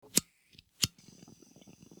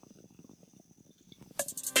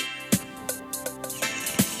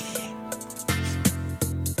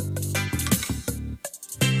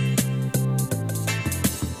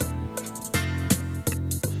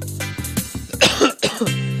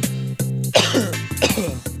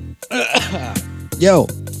Yo,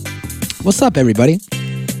 what's up, everybody?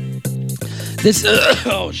 This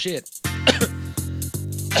oh shit.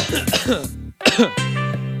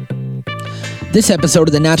 This episode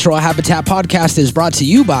of the Natural Habitat Podcast is brought to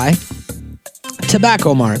you by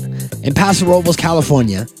Tobacco Mart in Paso Robles,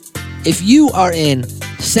 California. If you are in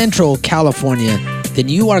Central California, then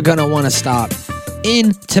you are gonna want to stop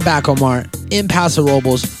in Tobacco Mart in Paso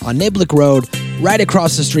Robles on Niblick Road, right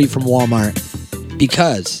across the street from Walmart,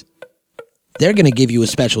 because they're gonna give you a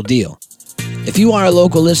special deal. If you are a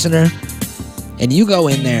local listener and you go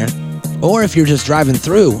in there, or if you're just driving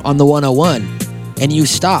through on the 101 and you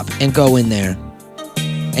stop and go in there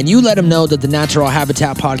and you let them know that the Natural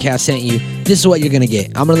Habitat Podcast sent you, this is what you're going to get.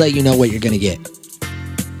 I'm going to let you know what you're going to get.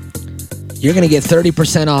 You're going to get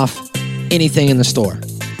 30% off anything in the store.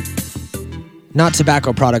 Not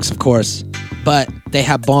tobacco products, of course, but they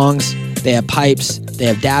have bongs, they have pipes, they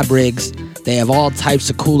have dab rigs, they have all types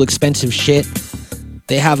of cool, expensive shit.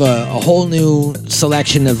 They have a whole new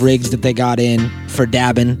selection of rigs that they got in for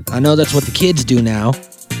dabbing. I know that's what the kids do now.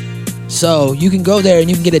 So you can go there and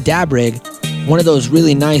you can get a dab rig, one of those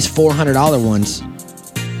really nice $400 ones,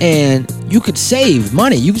 and you could save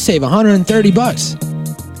money. You could save $130.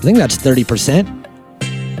 I think that's 30%.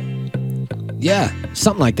 Yeah,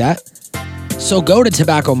 something like that. So go to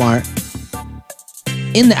Tobacco Mart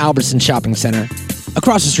in the Albertson Shopping Center,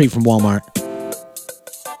 across the street from Walmart,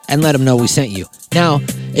 and let them know we sent you. Now,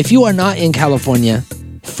 if you are not in California,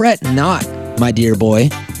 fret not, my dear boy,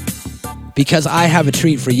 because I have a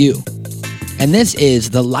treat for you. And this is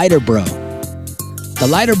the Lighter Bro. The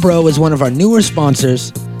Lighter Bro is one of our newer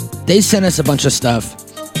sponsors. They sent us a bunch of stuff.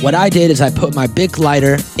 What I did is I put my Bic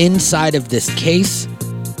lighter inside of this case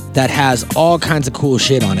that has all kinds of cool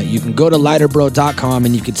shit on it. You can go to lighterbro.com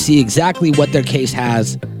and you can see exactly what their case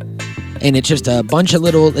has. And it's just a bunch of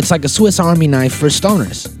little, it's like a Swiss Army knife for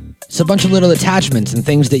stoners. It's a bunch of little attachments and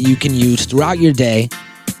things that you can use throughout your day,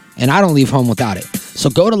 and I don't leave home without it. So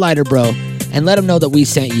go to Lighter Bro and let them know that we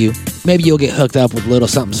sent you. Maybe you'll get hooked up with a little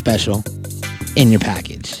something special in your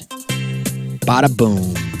package. Bada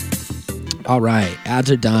boom. All right, ads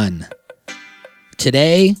are done.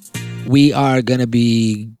 Today, we are going to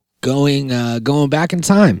be going back in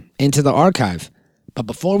time into the archive. But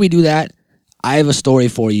before we do that, I have a story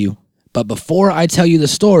for you. But before I tell you the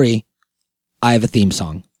story, I have a theme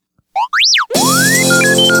song.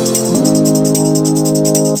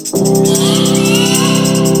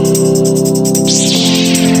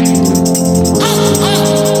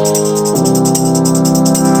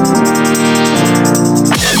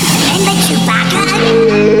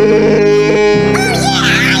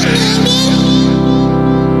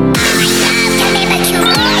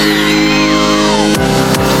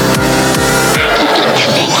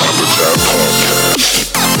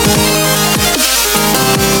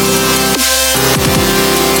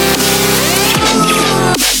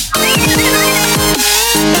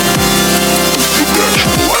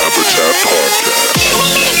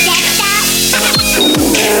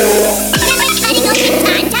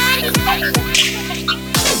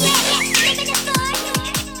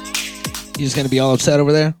 You just gonna be all upset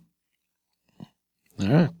over there? All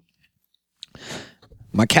right.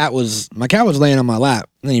 My cat was laying on my lap,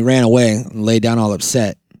 and then he ran away and laid down all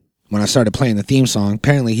upset when I started playing the theme song.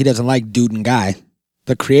 Apparently, he doesn't like Dude and Guy,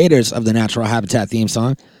 the creators of the Natural Habitat theme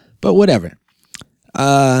song. But whatever.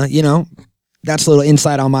 You know, that's a little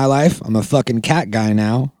insight on my life. I'm a fucking cat guy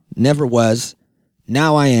now. Never was.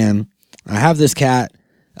 Now I am. I have this cat.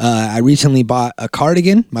 I recently bought a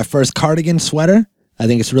cardigan, my first cardigan sweater. I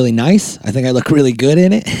think it's really nice. I think I look really good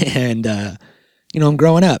in it. And, you know, I'm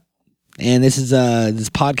growing up. And this is this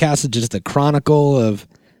podcast is just a chronicling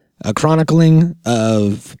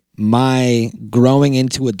of my growing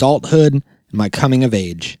into adulthood and my coming of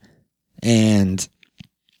age. And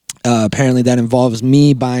apparently that involves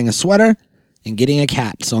me buying a sweater and getting a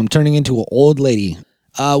cat. So I'm turning into an old lady.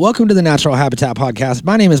 Welcome to the Natural Habitat Podcast.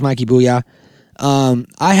 My name is Mikey Booyah.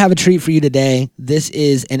 I have a treat for you today. This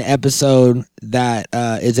is an episode that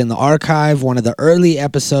is in the archive, one of the early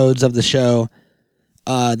episodes of the show.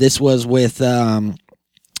 This was with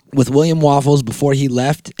William Waffles before he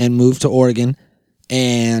left and moved to Oregon.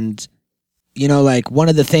 And, you know, like, one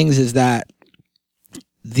of the things is that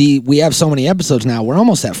we have so many episodes now. We're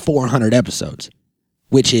almost at 400 episodes,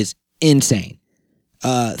 which is insane.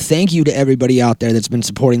 Thank you to everybody out there that's been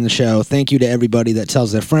supporting the show. Thank you to everybody that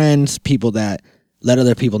tells their friends, people that let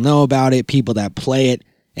other people know about it, people that play it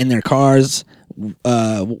in their cars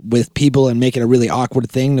with people and make it a really awkward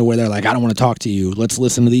thing to where they're like, I don't want to talk to you. Let's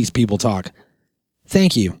listen to these people talk.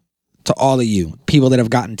 Thank you to all of you. People that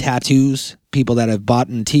have gotten tattoos, people that have bought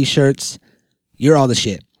t-shirts. You're all the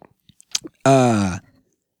shit.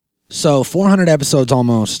 So 400 episodes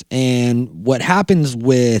almost. And what happens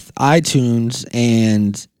with iTunes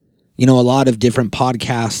and, a lot of different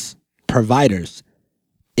podcast providers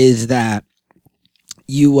is that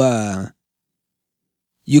you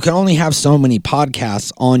can only have so many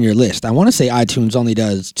podcasts on your list. I want to say iTunes only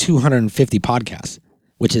does 250 podcasts,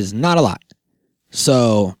 which is not a lot.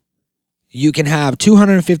 So you can have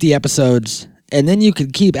 250 episodes, and then you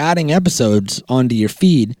could keep adding episodes onto your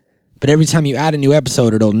feed. But every time you add a new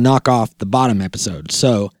episode, it'll knock off the bottom episode.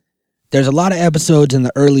 So there's a lot of episodes in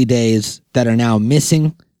the early days that are now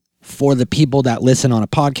missing for the people that listen on a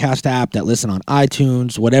podcast app, that listen on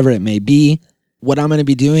iTunes, whatever it may be. What I'm going to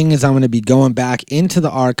be doing is I'm going to be going back into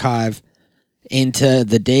the archive, into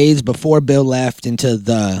the days before Bill left, into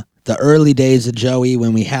the early days of Joey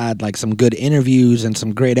when we had like some good interviews and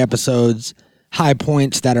some great episodes, high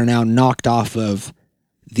points that are now knocked off of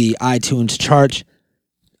the iTunes charts.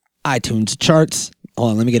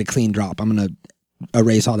 Hold on, let me get a clean drop. I'm going to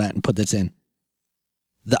erase all that and put this in.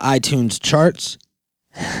 The iTunes charts.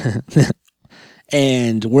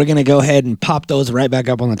 And we're going to go ahead and pop those right back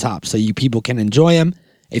up on the top so you people can enjoy them.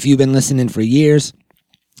 If you've been listening for years,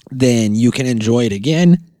 then you can enjoy it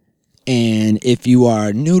again. And if you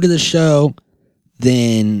are new to the show,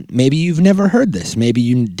 then maybe you've never heard this. Maybe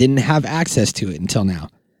you didn't have access to it until now.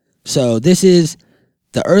 So this is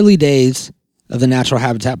the early days of the Natural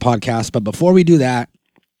Habitat podcast. But before we do that,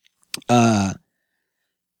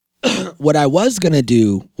 what I was going to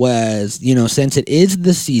do was, since it is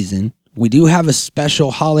the season, we do have a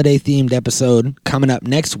special holiday-themed episode coming up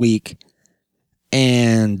next week.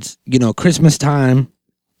 And, Christmas time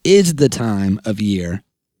is the time of year.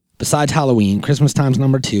 Besides Halloween, Christmas time's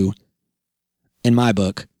number 2 in my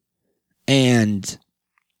book. And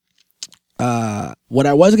what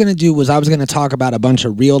I was going to do was I was going to talk about a bunch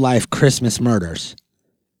of real-life Christmas murders.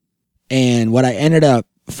 And what I ended up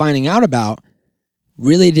finding out about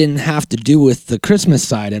really didn't have to do with the Christmas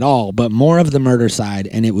side at all, but more of the murder side,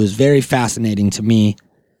 and it was very fascinating to me.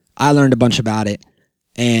 I learned a bunch about it,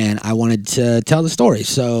 and I wanted to tell the story.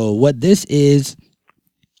 So what this is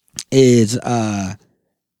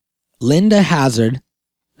Linda Hazzard,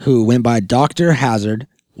 who went by Dr. Hazzard,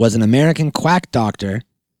 was an American quack doctor,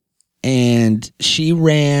 and she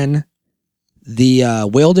ran the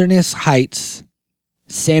Wilderness Heights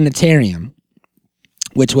Sanitarium,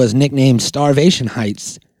 which was nicknamed Starvation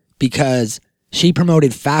Heights because she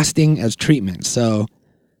promoted fasting as treatment. So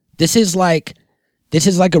this is like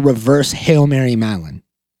a reverse Hail Mary Mallon.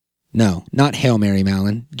 No, not Hail Mary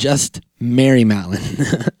Mallon, just Mary Mallon.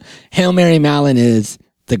 Hail Mary Mallon is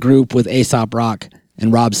the group with Aesop Rock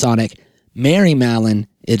and Rob Sonic. Mary Mallon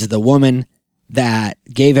is the woman that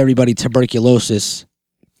gave everybody tuberculosis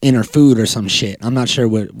in her food or some shit. I'm not sure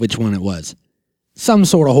which one it was. Some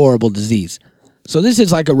sort of horrible disease. So this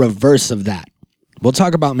is like a reverse of that. We'll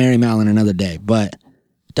talk about Mary Mallon another day. But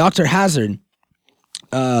Dr. Hazzard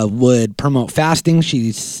would promote fasting.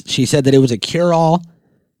 She said that it was a cure-all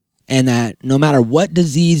and that no matter what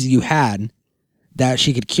disease you had, that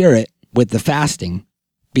she could cure it with the fasting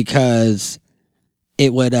because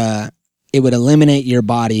it would eliminate your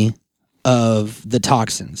body of the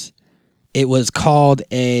toxins. It was called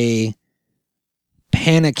a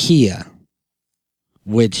panacea,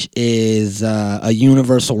 which is a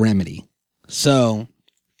universal remedy. So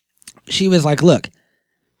she was like, look,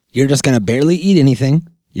 you're just going to barely eat anything.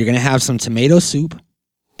 You're going to have some tomato soup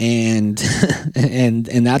and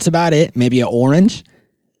and that's about it. Maybe an orange.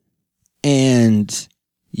 And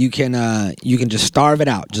you can just starve it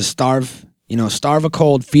out. Just starve a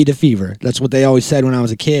cold, feed a fever. That's what they always said when I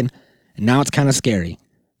was a kid. And now it's kind of scary.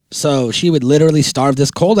 So she would literally starve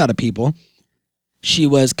this cold out of people. She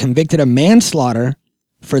was convicted of manslaughter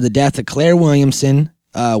for the death of Claire Williamson,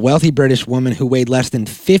 a wealthy British woman who weighed less than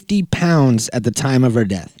 50 pounds at the time of her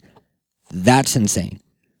death. That's insane.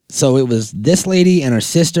 So it was this lady and her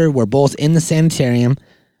sister were both in the sanitarium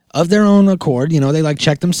of their own accord. They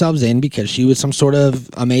checked themselves in because she was some sort of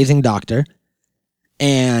amazing doctor.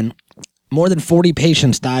 And more than 40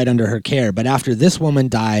 patients died under her care. But after this woman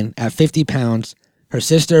died at 50 pounds, her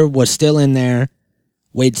sister was still in there,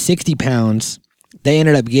 weighed 60 pounds. They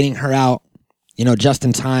ended up getting her out just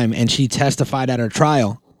in time, and she testified at her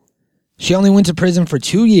trial. She only went to prison for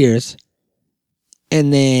 2 years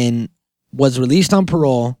and then was released on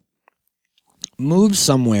parole, moved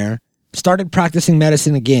somewhere, started practicing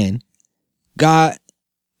medicine again, got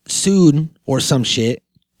sued or some shit,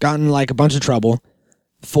 got in a bunch of trouble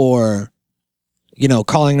for,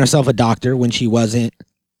 calling herself a doctor when she wasn't,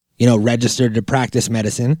 registered to practice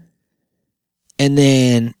medicine. And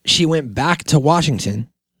then she went back to Washington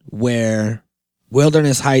where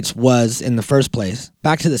Wilderness Heights was in the first place,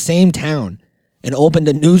 back to the same town, and opened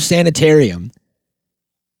a new sanitarium.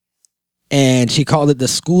 And she called it the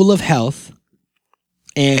School of Health,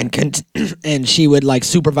 and and she would like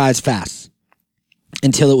supervise fasts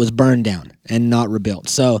until it was burned down and not rebuilt.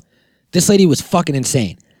 So this lady was fucking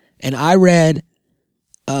insane. And I read,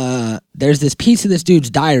 there's this piece of this dude's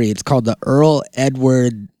diary. It's called the Earl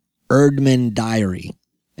Edward Erdman Diary.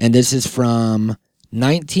 And this is from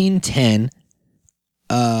 1910.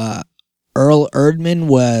 Earl Erdman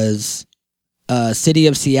was a city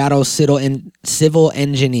of Seattle civil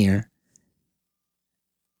engineer.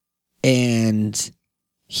 And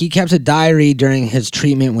he kept a diary during his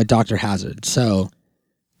treatment with Dr. Hazard. So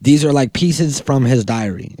these are like pieces from his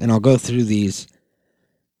diary. And I'll go through these.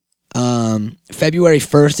 February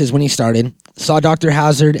 1st is when he started. Saw Dr.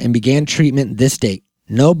 Hazard and began treatment this date.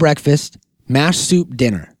 No breakfast, mash soup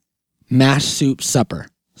dinner, mash soup supper.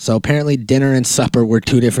 So apparently dinner and supper were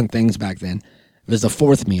two different things back then. It was the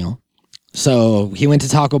fourth meal. So he went to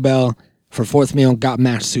Taco Bell for fourth meal, got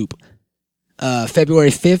mash soup. February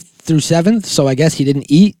 5th through 7th, so I guess he didn't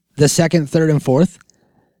eat the 2nd, 3rd, and 4th.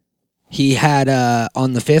 He had,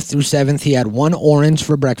 on the 5th through 7th, he had 1 orange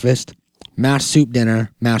for breakfast, mash soup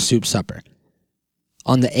dinner, mash soup supper.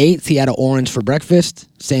 On the 8th, he had an orange for breakfast,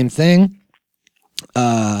 same thing.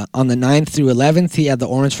 On the 9th through 11th, he had the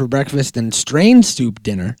orange for breakfast and strained soup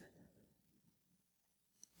dinner.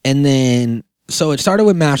 And then, so it started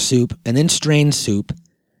with mash soup, and then strained soup,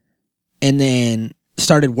 and then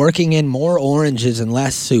started working in more oranges and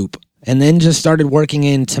less soup, and then just started working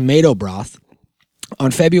in tomato broth. On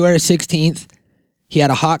February 16th, he had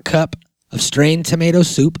a hot cup of strained tomato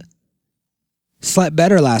soup. Slept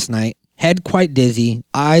better last night. Head quite dizzy.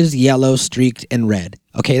 Eyes yellow, streaked, and red.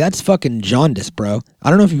 Okay, that's fucking jaundice, bro. I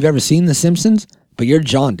don't know if you've ever seen The Simpsons, but you're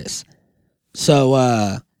jaundice. So,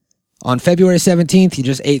 on February 17th, he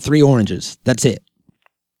just ate 3 oranges. That's it.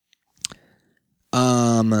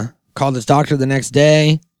 Called his doctor the next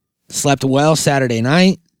day. Slept well Saturday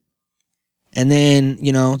night. And then,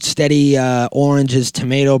 steady oranges,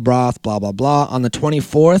 tomato broth, blah, blah, blah. On the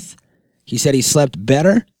 24th, he said he slept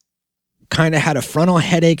better. Kind of had a frontal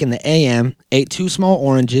headache in the AM. Ate 2 small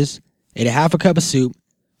oranges. Ate a half a cup of soup.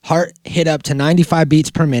 Heart hit up to 95 beats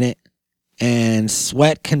per minute. And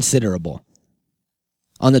sweat considerable.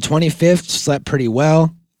 On the 25th, slept pretty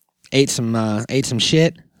well. Ate some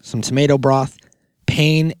shit. Some tomato broth.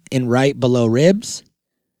 Pain in right below ribs.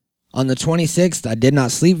 On the 26th, I did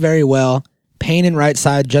not sleep very well. Pain in right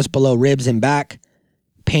side just below ribs and back.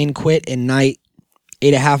 Pain quit in night.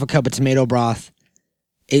 Ate a half a cup of tomato broth.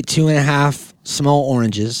 Ate 2.5 small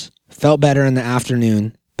oranges. Felt better in the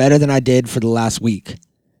afternoon. Better than I did for the last week.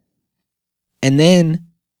 And then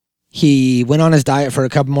he went on his diet for a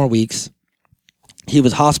couple more weeks. He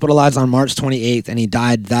was hospitalized on March 28th and he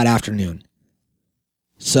died that afternoon.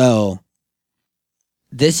 So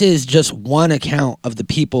this is just one account of the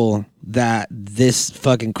people that this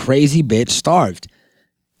fucking crazy bitch starved.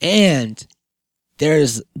 And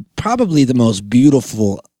there's probably the most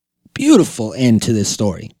beautiful end to this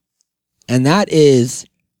story. And that is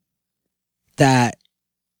that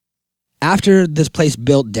after this place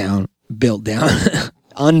unbuilt down,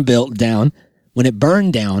 when it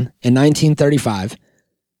burned down in 1935,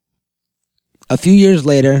 a few years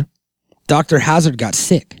later, Dr. Hazard got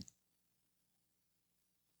sick.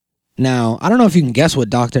 Now, I don't know if you can guess what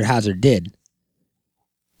Dr. Hazard did,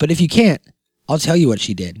 but if you can't, I'll tell you what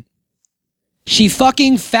she did. She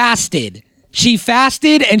fucking fasted. She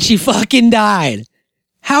fasted and she fucking died.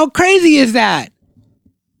 How crazy is that?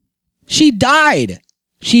 She died.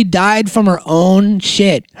 She died from her own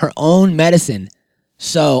shit, her own medicine.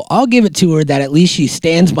 So I'll give it to her that at least she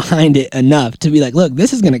stands behind it enough to be like, look,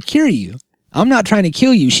 this is going to cure you. I'm not trying to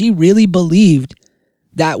kill you. She really believed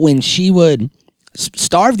that when she would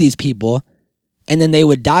starve these people and then they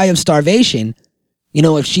would die of starvation,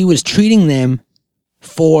 if she was treating them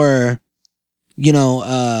for,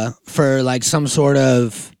 for like some sort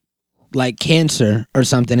of like cancer or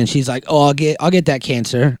something, and she's like, oh, I'll get that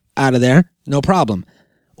cancer out of there, no problem.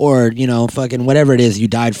 Or, fucking whatever it is you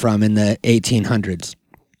died from in the 1800s.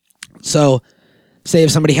 So, say if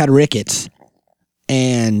somebody had rickets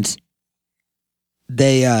and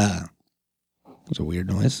they, it's a weird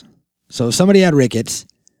noise. So if somebody had rickets,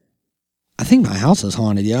 I think my house is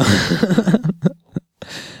haunted, yo. I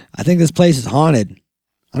think this place is haunted.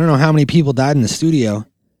 I don't know how many people died in the studio.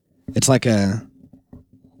 It's like a,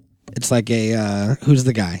 who's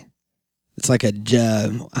the guy? It's like I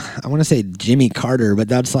want to say Jimmy Carter, but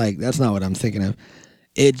that's not what I'm thinking of.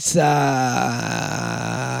 It's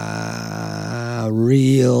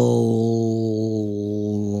real.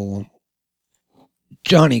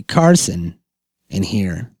 Johnny Carson in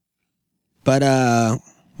here. But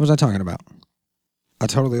what was I talking about? I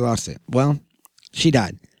totally lost it. Well, she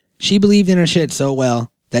died. She believed in her shit so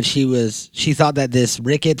well that she thought that this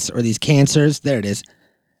rickets or these cancers, there it is,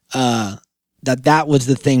 that was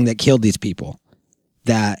the thing that killed these people.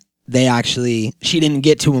 That she didn't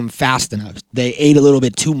get to them fast enough. They ate a little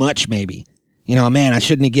bit too much, maybe. You know, man, I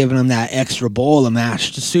shouldn't have given them that extra bowl of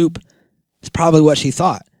mashed soup. It's probably what she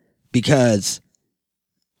thought. Because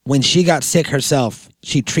when she got sick herself,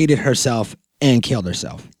 she treated herself and killed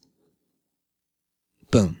herself.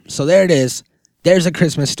 Boom. So there it is. There's a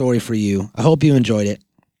Christmas story for you. I hope you enjoyed it.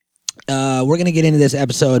 We're going to get into this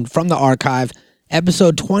episode from the archive.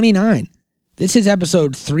 Episode 29. This is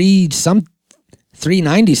episode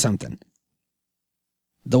 390 something.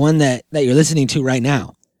 The one that you're listening to right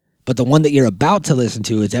now. But the one that you're about to listen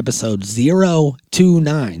to is episode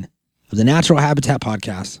 029 of the Natural Habitat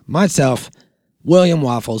Podcast. Myself, William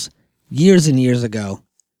Waffles, years and years ago.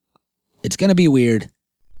 It's going to be weird.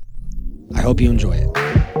 I hope you enjoy it.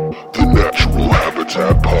 The Natural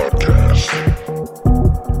Habitat Podcast.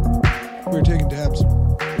 We were taking dabs.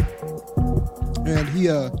 And he,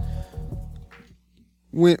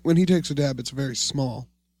 when he takes a dab, it's a very small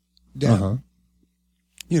dab. Uh-huh.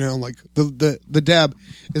 You know, like the dab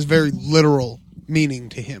is very literal meaning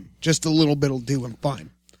to him. Just a little bit'll do him fine.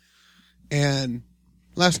 And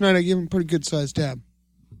last night I gave him a pretty good sized dab.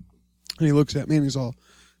 And he looks at me and he's all,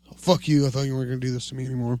 oh, fuck you, I thought you weren't going to do this to me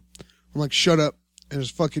anymore. I'm like, shut up and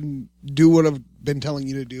just fucking do what I've been telling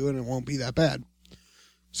you to do and it won't be that bad.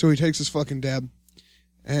 So he takes his fucking dab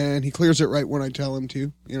and he clears it right when I tell him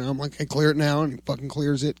to. You know, I'm like, hey, clear it now, and he fucking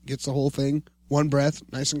clears it, gets the whole thing, one breath,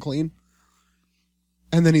 nice and clean.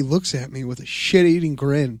 And then he looks at me with a shit-eating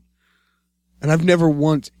grin. And I've never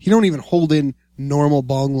once, he don't even hold in normal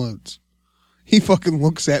bong loads. He fucking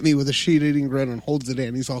looks at me with a shit-eating grin and holds it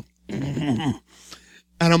in. He's all, and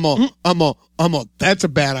I'm all, that's a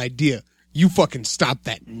bad idea. You fucking stop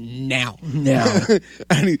that now. No.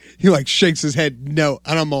 And he like shakes his head no.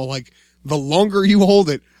 And I'm all like, the longer you hold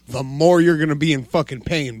it, the more you're going to be in fucking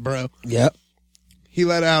pain, bro. Yep. He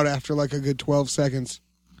let out after like a good 12 seconds.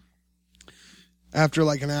 After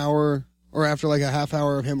like an hour or after like a half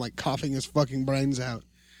hour of him like coughing his fucking brains out.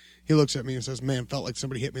 He looks at me and says, man, felt like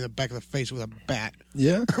somebody hit me in the back of the face with a bat.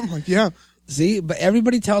 Yeah. I'm like, yeah. See, but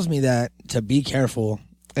everybody tells me that to be careful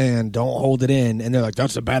and don't hold it in. And they're like,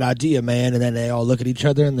 that's a bad idea, man. And then they all look at each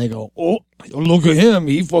other and they go, oh, look at him.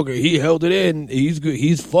 He held it in. He's good.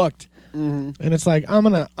 He's fucked. Mm-hmm. And it's like,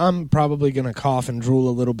 I'm probably going to cough and drool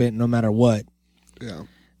a little bit no matter what. Yeah.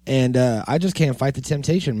 And I just can't fight the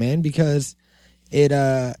temptation, man, because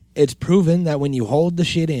it's proven that when you hold the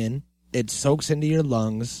shit in, it soaks into your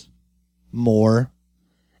lungs more.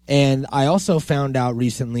 And I also found out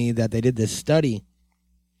recently that they did this study,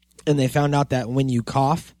 and they found out that when you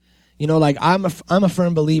cough, you know, like I'm a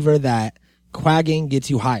firm believer that quagging gets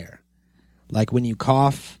you higher. Like when you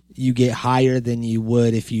cough, you get higher than you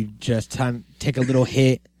would if you just take a little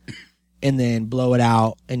hit and then blow it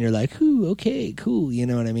out, and you're like, ooh, okay, cool. You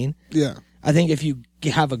know what I mean? Yeah. I think if you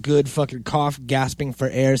have a good fucking cough, gasping for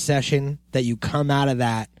air session, that you come out of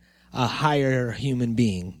that a higher human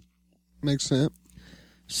being. Makes sense.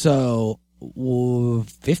 So,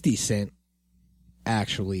 50 Cent,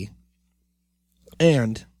 actually.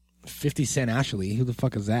 And 50 Cent, actually. Who the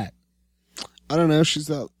fuck is that? I don't know. She's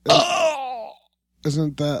that.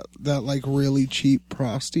 Isn't that like really cheap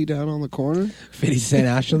prosty down on the corner? 50 Cent,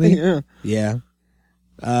 actually? Yeah. Yeah.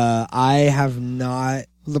 I have not.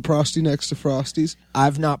 The prosty next to Frosties?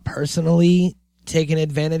 I've not personally taken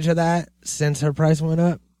advantage of that since her price went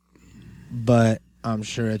up. But I'm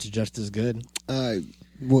sure it's just as good. I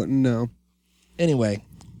wouldn't know. Anyway,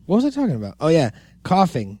 what was I talking about? Oh yeah,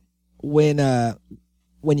 coughing. When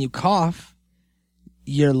you cough,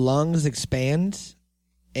 your lungs expand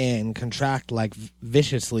and contract like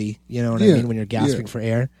viciously. You know what I mean? When you're gasping for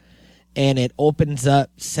air, and it opens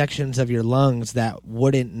up sections of your lungs that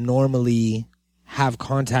wouldn't normally have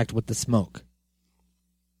contact with the smoke.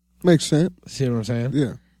 Makes sense. See what I'm saying?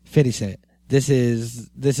 Yeah. 50 Cent. This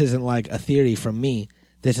isn't like a theory from me.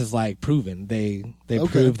 This is like proven. They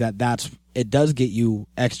proved that it does get you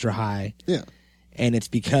extra high. Yeah. And it's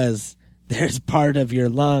because there's part of your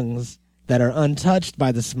lungs that are untouched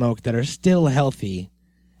by the smoke that are still healthy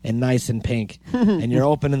and nice and pink. And you're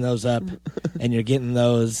opening those up and you're getting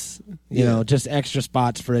those, you know, just extra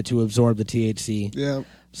spots for it to absorb the THC. Yeah.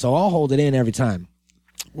 So I'll hold it in every time.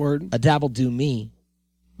 Word. A dab will do me,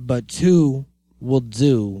 but 2 will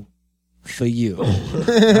do for you. I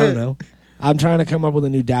don't know. I'm trying to come up with a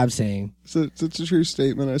new dab saying. So it's a true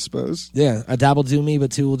statement, I suppose. Yeah, a dab will do me,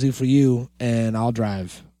 but two will do for you, and I'll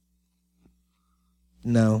drive.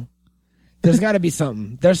 No. There's got to be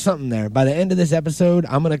something. There's something there. By the end of this episode,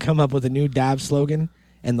 I'm going to come up with a new dab slogan,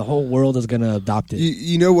 and the whole world is going to adopt it.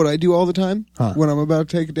 You know what I do all the time Huh. when I'm about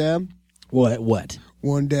to take a dab? What?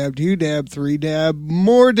 1 dab, 2 dab, 3 dab,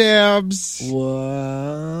 more dabs.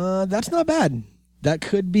 What? That's not bad. That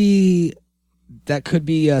could be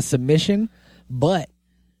a submission, but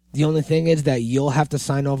the only thing is that you'll have to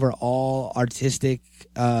sign over all artistic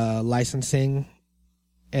licensing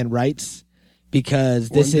and rights because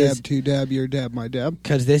this 1 is dab, 2 dab, your dab, my dab.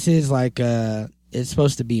 because this is like it's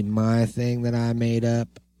supposed to be my thing that I made up.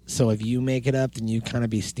 So if you make it up, then you kind of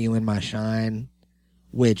be stealing my shine,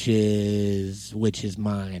 which is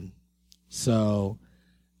mine. So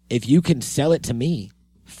if you can sell it to me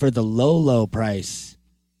for the low price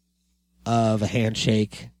of a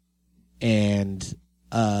handshake and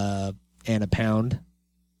a pound,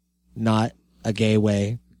 not a gay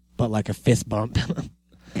way, but like a fist bump,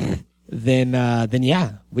 then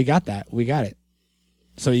yeah, we got that. We got it.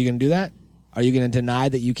 So are you gonna do that? Are you gonna deny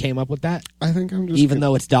that you came up with that? I think I'm just Even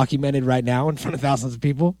though it's documented right now in front of thousands of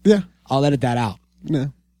people? Yeah. I'll edit that out.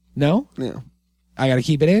 No. No? Yeah. I gotta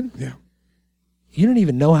keep it in? Yeah. You don't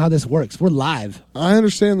even know how this works. We're live. I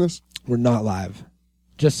understand this. We're not live.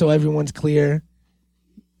 Just so everyone's clear,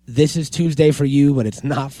 this is Tuesday for you, but it's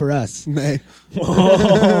not for us. Nay.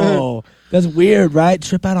 Whoa. That's weird, right?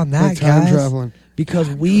 Trip out on that, Like time guys. traveling. Because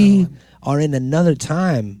we are in another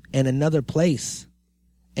time and another place.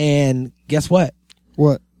 And guess what?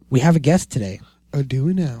 What? We have a guest today. Do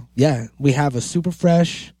we now? Yeah, we have a super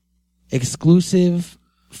fresh, exclusive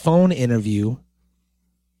phone interview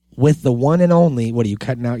with the one and only. What are you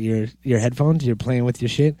cutting out your headphones? You're playing with your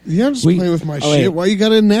shit? Yeah, I'm just playing with my Oh, wait. shit. Why you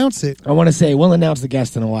gotta announce it? I want to say we'll announce the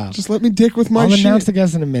guest in a while. Just let me dick with my I'll shit. announce the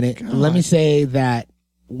guest in a minute. God. Let me say that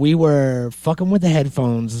we were fucking with the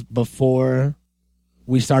headphones before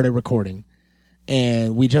we started recording.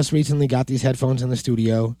 And we just recently got these headphones in the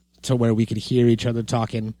studio to where we could hear each other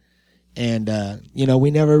talking. And,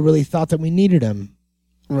 we never really thought that we needed them.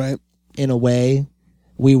 Right. In a way,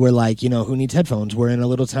 we were like, who needs headphones? We're in a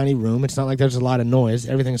little tiny room. It's not like there's a lot of noise.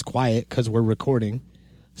 Everything's quiet because we're recording.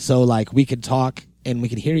 So, like, we could talk and we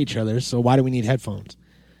could hear each other. So why do we need headphones?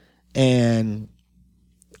 And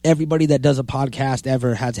everybody that does a podcast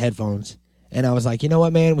ever has headphones. And I was like, you know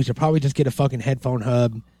what, man? We should probably just get a fucking headphone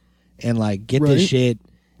hub and, like, get this shit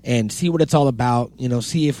and see what it's all about.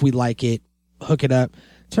 See if we like it, hook it up.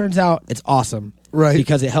 Turns out it's awesome. Right.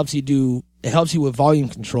 Because it helps you with volume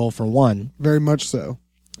control, for one. Very much so.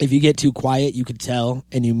 If you get too quiet, you could tell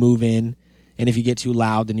and you move in. And if you get too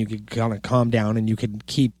loud, then you could kind of calm down and you could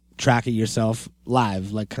keep track of yourself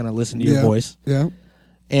live, like kind of listen to your voice. Yeah.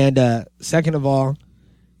 And second of all,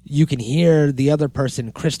 you can hear the other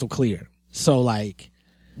person crystal clear. So like,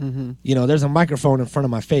 there's a microphone in front of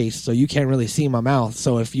my face, so you can't really see my mouth.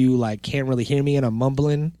 So if you like can't really hear me and I'm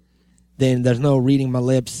mumbling, then there's no reading my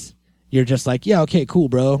lips. You're just like, yeah, okay, cool,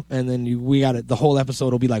 bro. And then we got it. The whole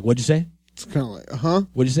episode will be like, what'd you say? It's kind of like, huh?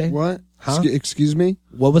 What'd you say? What? Huh? Excuse me?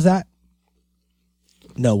 What was that?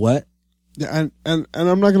 No, what? Yeah, and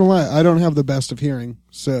I'm not gonna lie, I don't have the best of hearing,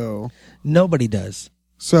 so Nobody does.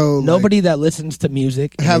 so Nobody that listens to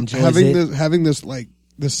music and enjoys having this like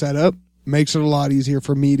the setup makes it a lot easier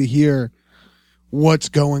for me to hear what's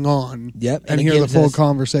going on. Yep, and it hear the gives full us-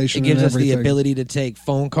 conversation. It gives and us the everything. ability to take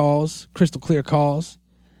phone calls, crystal clear calls.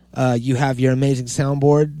 You have your amazing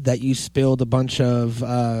soundboard that you spilled a bunch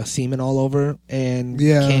of semen all over and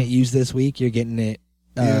Yeah. can't use this week. You're getting it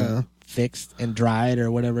Yeah. fixed and dried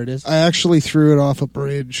or whatever it is. I actually threw it off a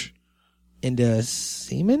bridge. Into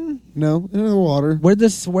semen? No, into the water. Where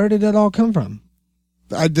did it all come from?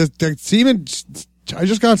 The semen. I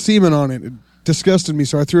just got semen on it. It disgusted me,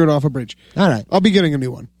 so I threw it off a bridge. All right. I'll be getting a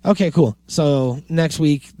new one. Okay, cool. So next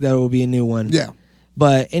week there will be a new one. Yeah.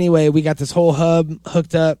 But anyway, we got this whole hub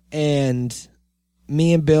hooked up, and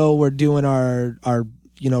me and Bill were doing our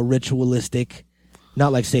ritualistic,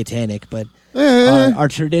 not like satanic, but our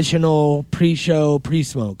traditional pre-show,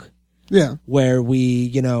 pre-smoke, Yeah. where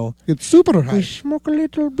we, It's super high. we smoke a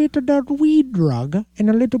little bit of that weed drug and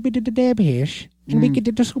a little bit of the dab hash, and we get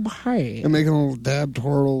it super high. And making little dab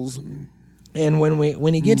twirls. And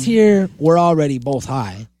when he gets here, we're already both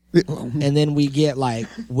high. And then we get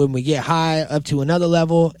when we get high up to another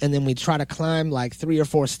level, and then we try to climb like 3 or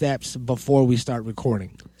 4 steps before we start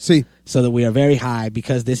recording, See, so that we are very high,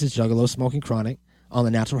 because this is Juggalo Smoking Chronic on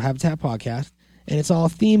the Natural Habitat Podcast, and it's all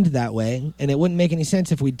themed that way, and it wouldn't make any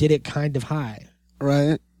sense if we did it kind of high.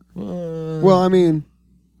 right? Well, I mean,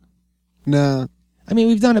 nah. I mean,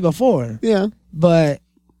 we've done it before, Yeah. but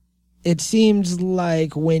it seems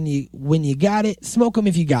like when you got it, smoke them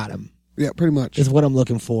if you got them, Yeah, pretty much. is what I'm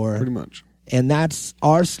looking for. Pretty much. And that's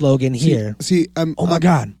our slogan here. See, Oh my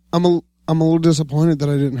God. I'm a little disappointed that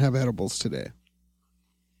I didn't have edibles today.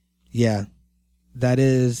 Yeah. That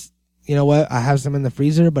is, you know what? I have some in the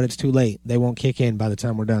freezer, but it's too late. They won't kick in by the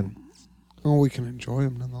time we're done. Oh, we can enjoy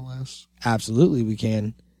them nonetheless. Absolutely, we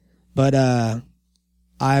can. But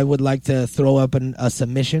I would like to throw up a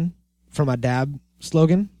submission for my dab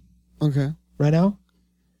slogan Okay. right now.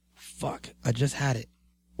 Fuck, I just had it.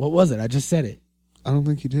 What was it? I just said it. I don't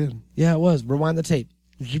think you did. Yeah, it was. Rewind the tape.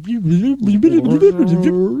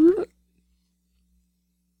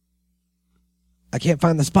 I can't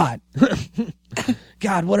find the spot.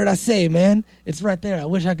 God, what did I say, man? It's right there. I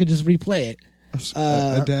wish I could just replay it.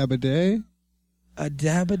 A dab a day? A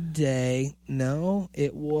dab a day. No,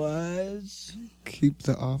 it was... Keep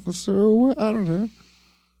the officer away? I don't know.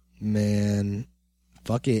 Man,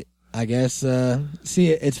 fuck it. I guess, see,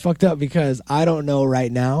 it's fucked up because I don't know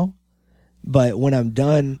right now, but when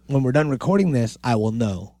we're done recording this, I will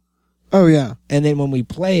know. Oh, yeah. And then when we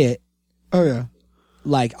play it, Oh, yeah.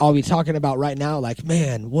 like, I'll be talking about right now, like,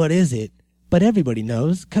 man, what is it? But everybody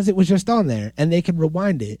knows because it was just on there and they can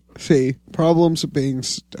rewind it. See, problems of being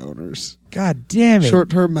stoners. God damn it.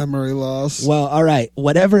 Short-term memory loss. Well, all right.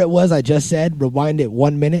 Whatever it was I just said, rewind it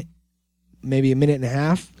 1 minute, maybe a minute and a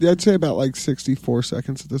half. Yeah, I'd say about like 64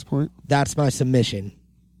 seconds at this point. That's my submission.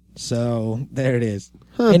 So there it is.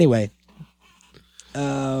 Huh. Anyway.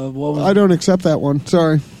 What was I don't accept that one.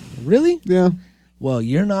 Sorry. Really? Yeah. Well,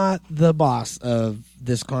 you're not the boss of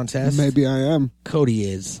this contest. Maybe I am. Cody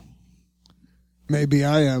is. Maybe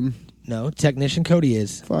I am. No, technician Cody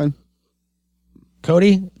is. Fine.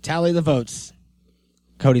 Cody, tally the votes.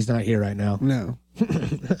 Cody's not here right now, No.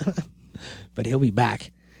 but he'll be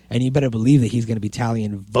back. And you better believe that he's going to be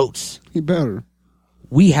tallying votes. He better.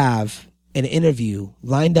 We have an interview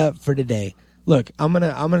lined up for today. Look, I'm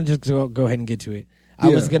gonna just go ahead and get to it. I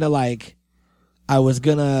was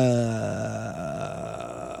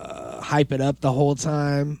gonna hype it up the whole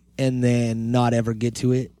time and then not ever get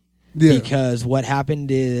to it. Yeah. Because what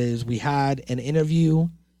happened is we had an interview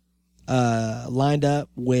lined up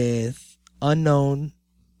with Unknown,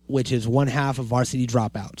 which is one half of Varsity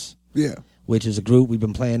Dropouts, Yeah. which is a group we've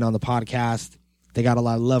been playing on the podcast. They got a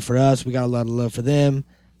lot of love for us. We got a lot of love for them.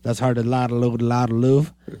 That's hard to lot of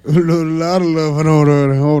love.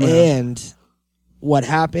 And what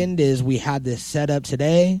happened is we had this set up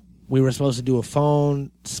today. We were supposed to do a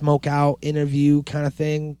phone smoke out interview kind of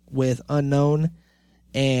thing with Unknown.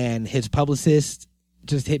 And his publicist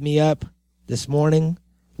just hit me up this morning,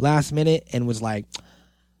 last minute, and was like,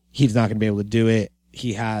 he's not going to be able to do it.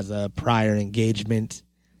 He has a prior engagement,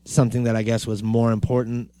 something that I guess was more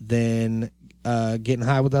important than getting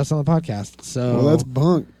high with us on the podcast. So, Well, that's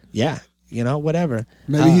bunk. yeah, whatever.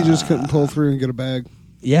 Maybe he just couldn't pull through and get a bag.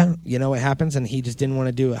 Yeah, what happens, and he just didn't want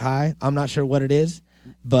to do it high. I'm not sure what it is,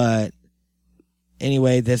 but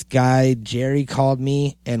anyway, this guy, Jerry, called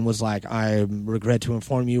me and was like, I regret to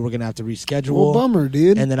inform you we're going to have to reschedule. Well, bummer,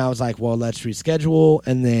 dude. And then I was like, well, let's reschedule.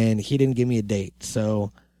 And then he didn't give me a date.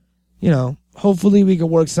 So, hopefully we can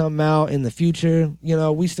work something out in the future.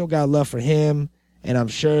 We still got love for him. And I'm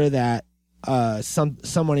sure that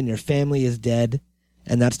someone in your family is dead.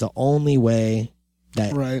 And that's the only way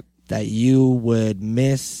that Right. that you would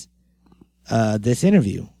miss this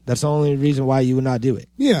interview. That's the only reason why you would not do it.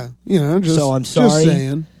 Yeah. Just, So I'm sorry. Just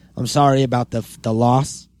saying. I'm sorry about the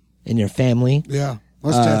loss in your family. Yeah.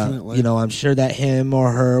 Most definitely. I'm sure that him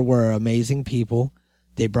or her were amazing people.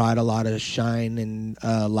 They brought a lot of shine and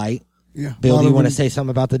light. Yeah. Bill, do you want to say something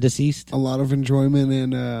about the deceased? A lot of enjoyment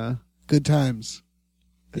and good times.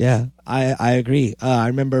 Yeah, I agree. I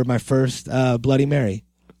remember my first Bloody Mary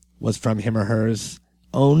was from him or her's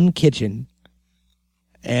own kitchen.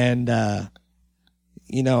 And, I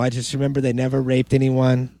just remember they never raped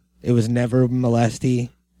anyone. It was never molesty.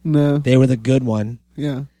 No. They were the good one.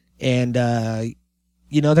 Yeah. And, they're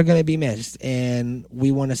going to be missed. And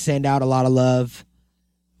we want to send out a lot of love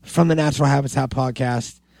from the Natural Habitat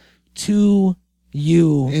Podcast to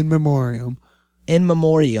you In memoriam. in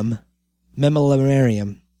memoriam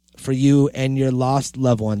for you and your lost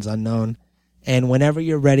loved ones, Unknown. And whenever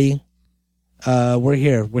you're ready, we're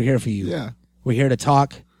here. We're here for you. Yeah. We're here to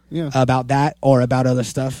talk Yeah. about that or about other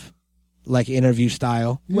stuff, like interview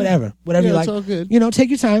style, whatever you Yeah, like. it's all good. Take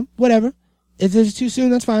your time, whatever. If it's too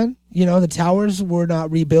soon, that's fine. The towers were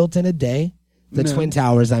not rebuilt in a day. The No. Twin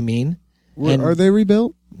Towers, I mean. And- Are they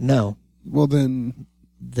rebuilt? No, Well, then,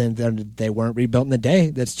 they weren't rebuilt in a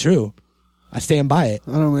day. That's true. I stand by it.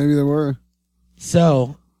 I don't know, maybe they were.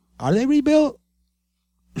 So, are they rebuilt?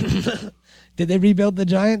 Did they rebuild the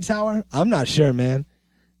giant tower? I'm not sure, man.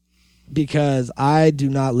 Because I do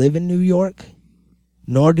not live in New York,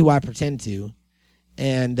 nor do I pretend to.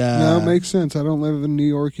 And no, it makes sense. I don't live in New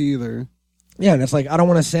York either. Yeah, and it's like, I don't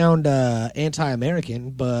want to sound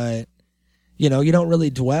anti-American, but, you know, you don't really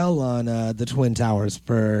dwell on the Twin Towers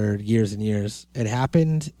for years and years. It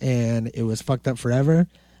happened, and it was fucked up forever,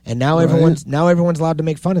 and now everyone's allowed to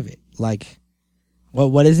make fun of it. Like,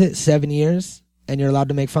 what is it, 7 years, and you're allowed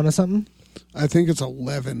to make fun of something? I think it's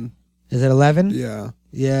 11. Is it 11? Yeah.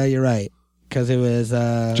 Yeah, you're right. Because it was...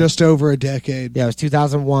 just over a decade. Yeah, it was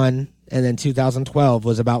 2001, and then 2012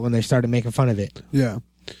 was about when they started making fun of it. Yeah.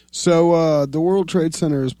 So the World Trade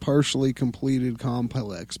Center is partially completed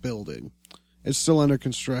complex building. It's still under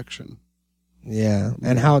construction. Yeah.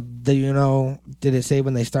 And how, do you know, did it say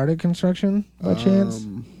when they started construction, by chance?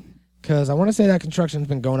 Because I want to say that construction's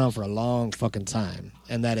been going on for a long fucking time,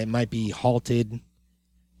 and that it might be halted.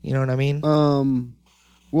 You know what I mean?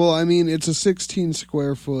 Well, I mean, it's a 16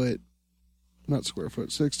 square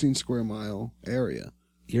mile area.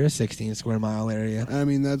 You're a 16 square mile area. I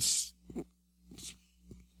mean, that's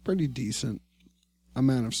pretty decent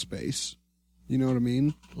amount of space. You know what I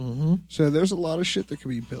mean? Mm-hmm. So there's a lot of shit that could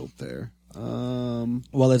be built there.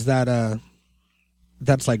 Well, is that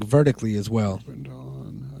that's like vertically as well? Opened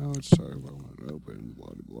on. Oh, it's talking about when it opened.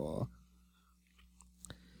 Blah blah blah.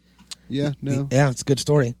 Yeah, no. Yeah, it's a good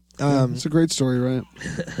story. It's a great story, right?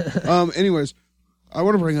 Anyways, I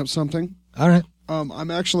want to bring up something. All right.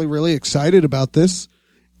 I'm actually really excited about this,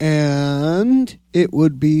 and it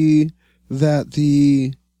would be that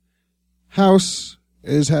the House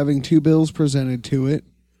is having two bills presented to it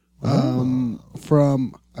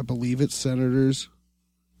from, I believe it's senators.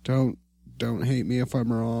 Don't hate me if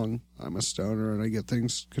I'm wrong. I'm a stoner and I get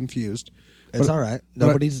things confused. It's all right.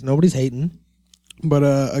 Nobody's hating. But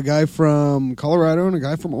a guy from Colorado and a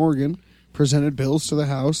guy from Oregon presented bills to the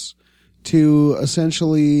House to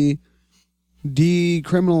essentially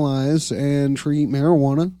decriminalize and treat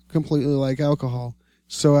marijuana completely like alcohol.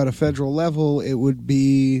 So at a federal level, it would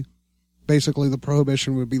be basically the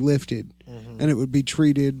prohibition would be lifted, and it would be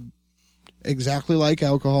treated exactly like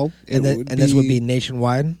alcohol. And this would be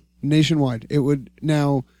nationwide? Nationwide. It would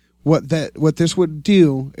now what this would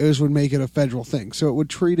do is would make it a federal thing. So it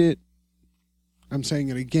would treat it, I'm saying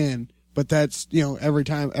it again, but that's,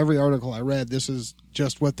 every article I read, this is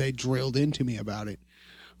just what they drilled into me about it,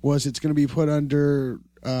 was it's going to be put under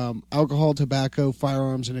alcohol, tobacco,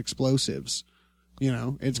 firearms, and explosives.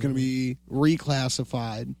 It's going to be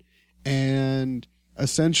reclassified, and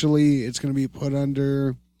essentially it's going to be put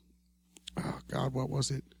under, oh God, what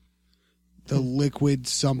was it? The Liquid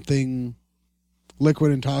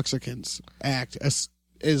Intoxicants Act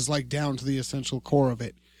is like down to the essential core of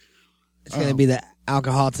it. It's going to be the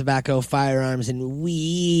alcohol, tobacco, firearms, and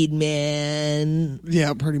weed, man.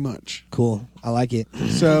 Yeah, pretty much. Cool. I like it.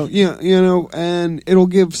 So, and it'll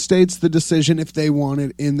give states the decision if they want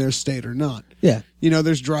it in their state or not. Yeah.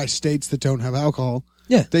 There's dry states that don't have alcohol.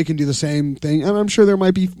 Yeah. They can do the same thing. And I'm sure there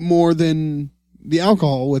might be more than the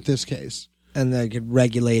alcohol with this case. And they could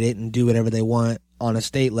regulate it and do whatever they want on a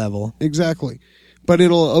state level. Exactly. But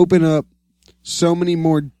it'll open up so many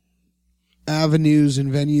more avenues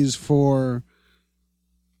and venues for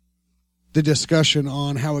the discussion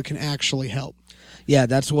on how it can actually help. Yeah,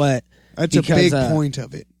 that's a big point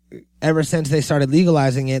of it. Ever since they started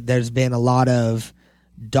legalizing it, there's been a lot of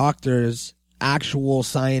doctors, actual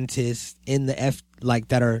scientists in the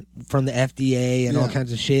that are from the FDA and all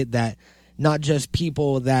kinds of shit, that not just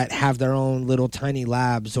people that have their own little tiny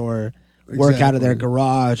labs or work out of their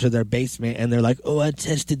garage or their basement and they're like, oh, I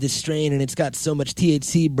tested this strain and it's got so much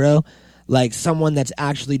THC, bro. Like someone that's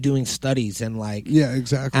actually doing studies and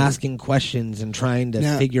asking questions and trying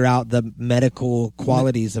to figure out the medical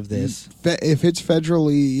qualities of this. If it's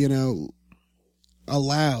federally,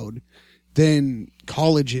 allowed, then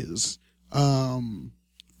colleges,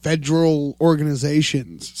 federal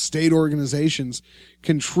organizations, state organizations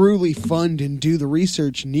can truly fund and do the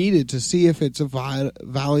research needed to see if it's a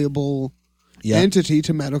valuable entity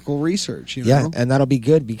to medical research. Yeah, and that'll be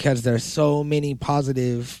good because there's so many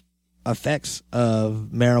positive effects of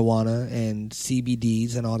marijuana and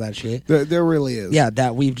CBDs and all that shit. There really is. Yeah,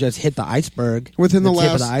 that we've just hit the iceberg. Within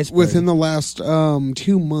the last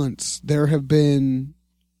 2 months, there have been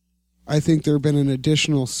an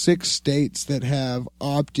additional 6 states that have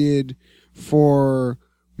opted for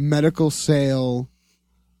medical sale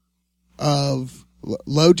of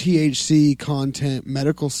low THC content,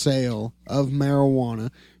 medical sale of marijuana,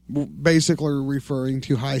 basically referring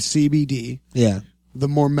to high CBD. Yeah. The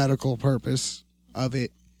more medical purpose of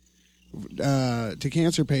it. to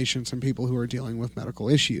cancer patients and people who are dealing with medical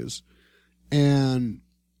issues. And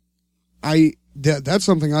that's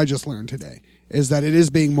something I just learned today, is that it is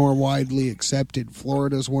being more widely accepted.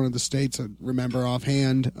 Florida is one of the states I remember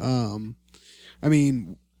offhand. I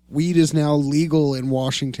mean, weed is now legal in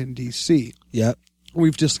Washington, D.C. Yep.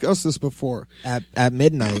 We've discussed this before. At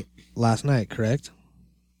midnight last night, correct?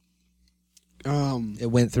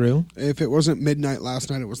 It went through. If it wasn't midnight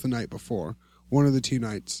last night, it was the night before. One of the two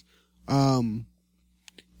nights.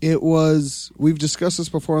 We've discussed this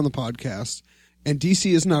before on the podcast, and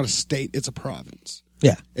D.C. is not a state, it's a province.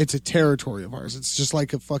 Yeah. It's a territory of ours. It's just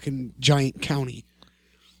like a fucking giant county.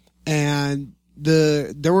 And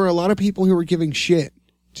there were a lot of people who were giving shit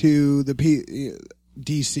to the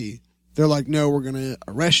D.C. They're like, no, we're going to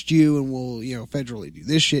arrest you and we'll, federally do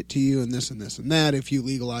this shit to you and this and this and that if you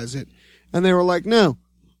legalize it. And they were like, no,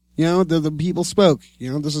 the people spoke.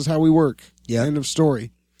 This is how we work. Yeah. End of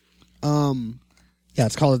story. Yeah,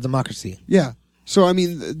 it's called a democracy. Yeah. So, I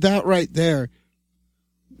mean, that right there,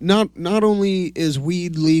 not only is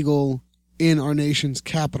weed legal in our nation's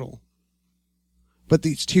capital, but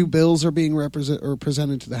these two bills are being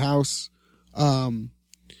presented to the House.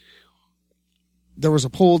 There was a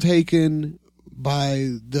poll taken by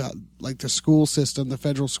the school system, the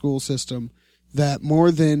federal school system, that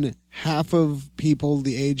more than half of people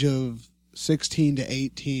the age of 16 to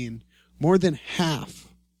 18, more than half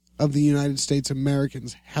of the United States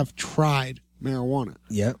Americans have tried marijuana.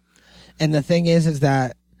 Yep. And the thing is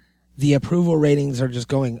that the approval ratings are just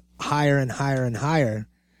going higher and higher and higher,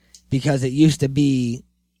 because it used to be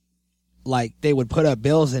like they would put up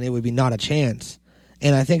bills and it would be not a chance.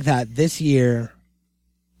 And I think that this year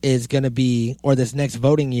is going to be, or this next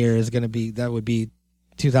voting year is going to be, that would be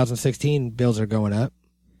 2016 bills are going up.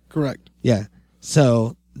 Correct. Yeah.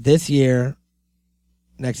 So this year,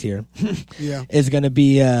 next year, yeah, is going to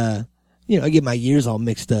be, I get my years all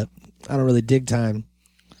mixed up. I don't really dig time.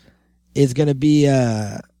 It's going to be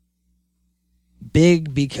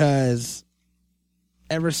big because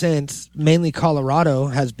ever since mainly Colorado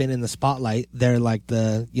has been in the spotlight, they're like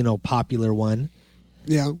the, popular one.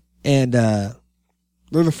 Yeah. And they're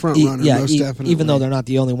the front runner, most definitely. Even though they're not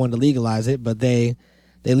the only one to legalize it, but they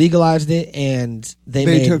legalized it and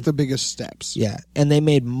they took the biggest steps. Yeah, and they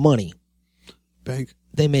made money. Bank.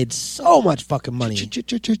 They made so much fucking money.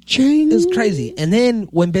 It was crazy. And then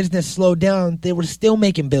when business slowed down, they were still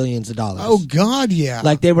making billions of dollars. Oh God, yeah.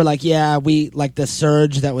 Like they were like, yeah, the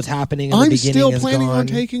surge that was happening in the beginning is gone. I'm still planning on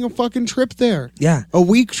taking a fucking trip there. Yeah. A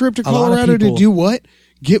week trip to Colorado to do what?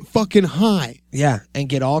 Get fucking high. Yeah, and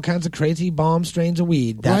get all kinds of crazy bomb strains of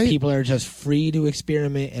weed that Right? people are just free to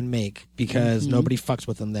experiment and make because nobody fucks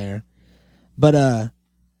with them there. But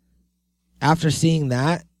after seeing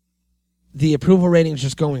that, the approval rating is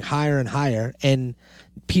just going higher and higher, and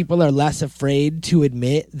people are less afraid to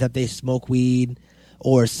admit that they smoke weed,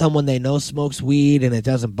 or someone they know smokes weed and it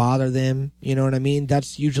doesn't bother them. You know what I mean?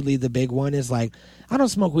 That's usually the big one, is like, I don't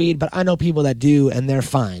smoke weed, but I know people that do and they're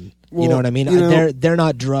fine. Well, you know what I mean? They're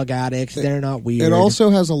not drug addicts. They're not weird. It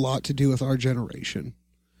also has a lot to do with our generation.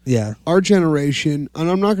 Yeah. Our generation, and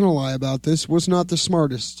I'm not going to lie about this, was not the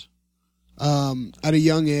smartest. At a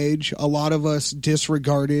young age, a lot of us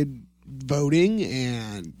disregarded voting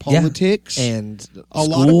and politics and a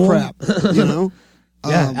lot of crap,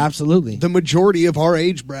 Yeah, absolutely. The majority of our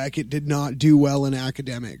age bracket did not do well in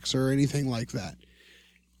academics or anything like that.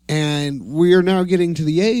 And we are now getting to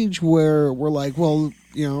the age where we're like, well,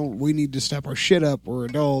 we need to step our shit up. We're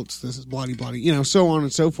adults. This is bloody, so on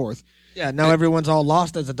and so forth. Yeah, now everyone's all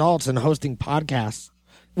lost as adults and hosting podcasts.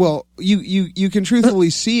 Well, you can truthfully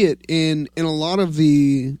see it in a lot of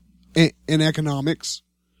in economics.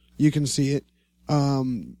 You can see it.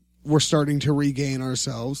 We're starting to regain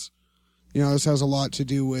ourselves. This has a lot to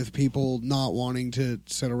do with people not wanting to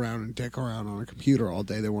sit around and dick around on a computer all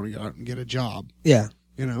day. They want to get out and get a job. Yeah.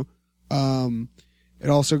 It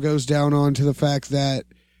also goes down onto the fact that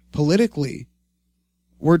politically,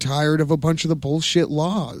 we're tired of a bunch of the bullshit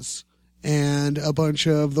laws and a bunch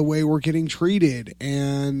of the way we're getting treated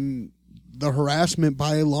and the harassment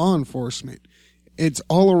by law enforcement. It's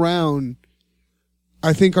all around.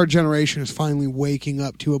 I think our generation is finally waking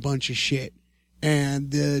up to a bunch of shit.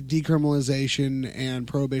 And the decriminalization and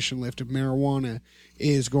prohibition lift of marijuana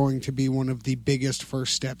is going to be one of the biggest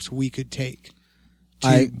first steps we could take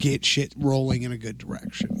to get shit rolling in a good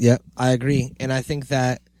direction. Yep, I agree. And I think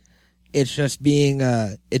that it's just being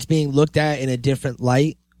looked at in a different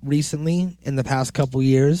light recently in the past couple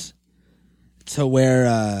years, to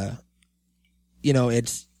where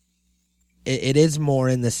it is more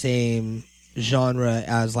in the same genre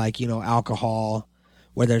as alcohol,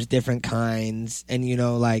 where there's different kinds, and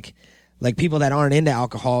Like people that aren't into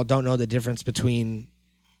alcohol don't know the difference between,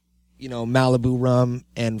 Malibu rum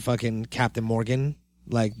and fucking Captain Morgan.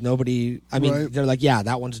 Like nobody, Right. They're like, yeah,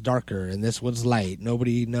 that one's darker and this one's light.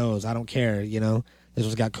 Nobody knows. I don't care. This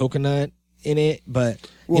one's got coconut in it, but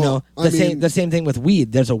Well, the same thing with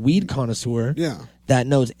weed. There's a weed connoisseur Yeah. that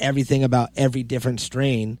knows everything about every different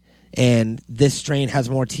strain. And this strain has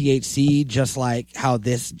more THC, just like how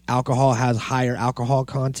this alcohol has higher alcohol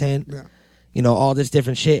content. Yeah. All this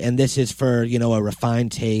different shit. And this is for, a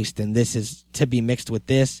refined taste. And this is to be mixed with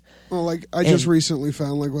this. Well, like I just recently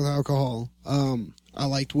found, like with alcohol, I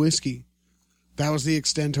liked whiskey. That was the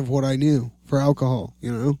extent of what I knew for alcohol.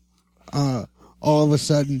 All of a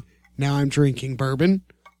sudden, now I'm drinking bourbon.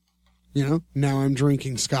 Now I'm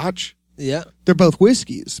drinking scotch. Yeah. They're both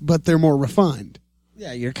whiskeys, but they're more refined.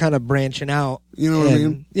 Yeah, you're kind of branching out. You know what I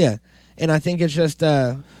mean? Yeah. And I think it's just,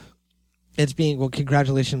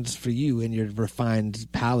 congratulations for you and your refined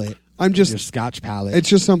palate. Your scotch palate. It's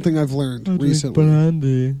just something I've learned recently.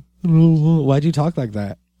 Brandy. Why'd you talk like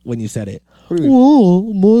that when you said it? What do you mean? Whoa,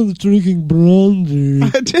 more drinking brandy.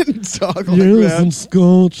 I didn't talk like that. And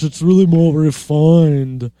scotch. It's really more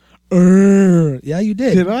refined. Yeah, you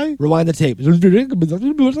did. Did I? Rewind the tape.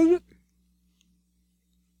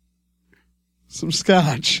 Some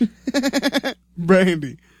scotch.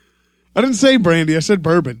 Brandy. I didn't say brandy. I said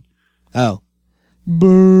bourbon. Oh.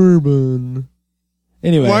 Bourbon.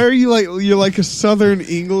 Anyway. Why are you're like a Southern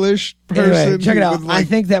English person? Anyway, check it out. with, like- I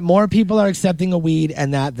think that more people are accepting a weed,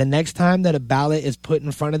 and that the next time that a ballot is put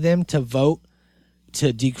in front of them to vote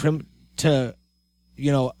to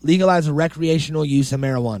legalize the recreational use of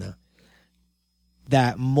marijuana,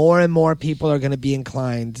 that more and more people are going to be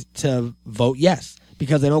inclined to vote yes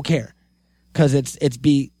because they don't care, because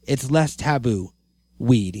it's less taboo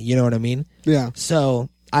weed. You know what I mean? Yeah. So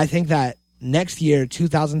I think that next year,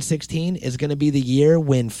 2016, is going to be the year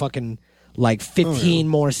when fucking like 15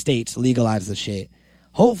 more states legalize the shit.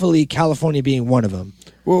 Hopefully, California being one of them.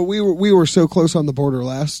 Well, we were so close on the border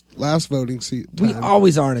last voting seat. We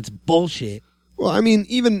always are, and it's bullshit. Well, I mean,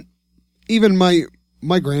 even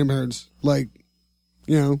my grandparents, like,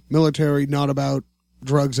 military, not about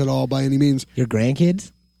drugs at all by any means. Your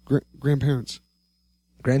grandkids? Grandparents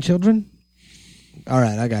Grandchildren? All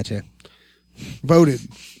right, I got you. voted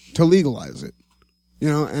to legalize it,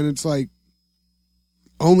 and it's like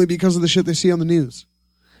only because of the shit they see on the news.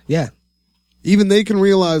 Yeah. Even they can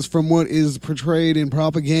realize from what is portrayed in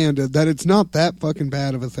propaganda that it's not that fucking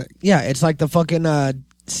bad of a thing. Yeah, it's like the fucking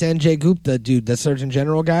Sanjay Gupta dude, the Surgeon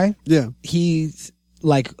General guy. Yeah. He's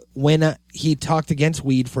like, when he talked against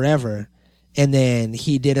weed forever, and then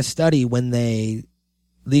he did a study when they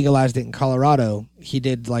legalized it in Colorado. He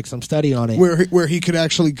did like some study on it Where he could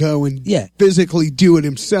actually go and Yeah. physically do it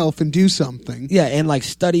himself and do something. Yeah, and like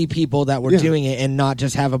study people that were Yeah. doing it, and not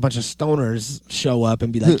just have a bunch of stoners show up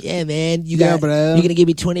and be like, "Yeah, man, Yeah, bro. you're gonna give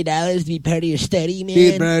me $20 to be part of your study, man."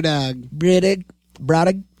 Dude, bro, dog.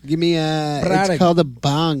 Brother. Give me a... Product. It's called a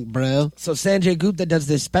bong, bro. So Sanjay Gupta does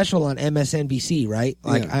this special on MSNBC, right?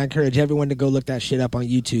 Like, Yeah. I encourage everyone to go look that shit up on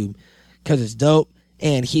YouTube because it's dope.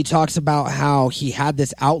 And he talks about how he had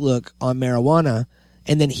this outlook on marijuana,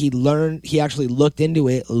 and then he actually looked into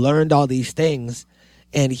it, learned all these things,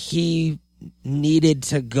 and he needed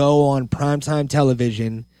to go on primetime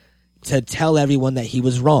television to tell everyone that he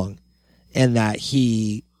was wrong and that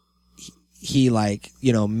he like,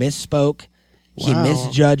 misspoke. He Wow.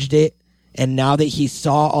 misjudged it. And now that he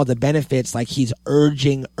saw all the benefits, like, he's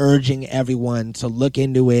urging everyone to look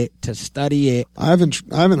into it, to study it. I haven't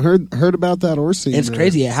heard about that or seen It's that.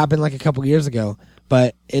 crazy. It happened like a couple years ago,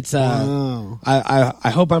 but it's Wow. I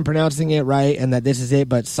hope I'm pronouncing it right and that this is it.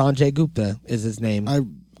 But Sanjay Gupta is his name. I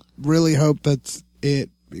really hope that's it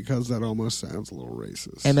because that almost sounds a little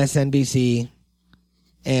racist. MSNBC,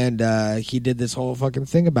 and he did this whole fucking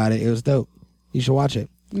thing about it. It was dope. You should watch it.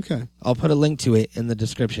 Okay. I'll put a link to it in the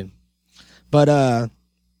description. But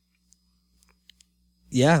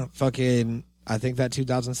yeah, fucking, I think that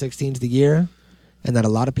 2016 is the year, and that a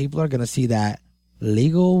lot of people are gonna see that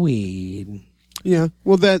legal weed. Yeah.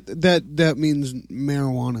 Well, that means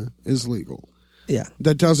marijuana is legal. Yeah.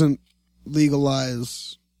 That doesn't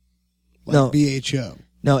legalize like No. BHO.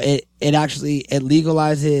 No, it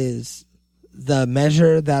legalizes the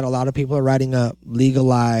measure that a lot of people are writing up.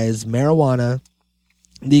 Legalize marijuana,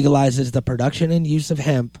 legalizes the production and use of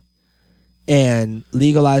hemp, and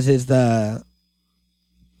legalizes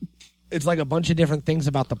it's like a bunch of different things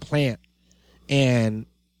about the plant, and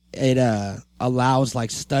it allows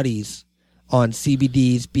like studies on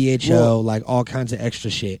CBDs, BHO, Well- like all kinds of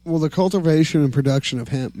extra shit. Well, the cultivation and production of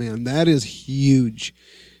hemp, man, that is huge.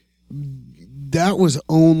 That was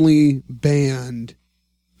only banned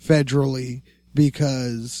federally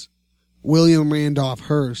because William Randolph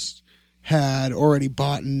Hearst had already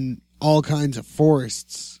bought in all kinds of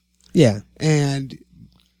forests. Yeah. And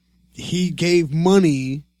he gave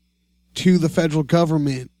money to the federal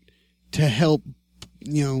government to help,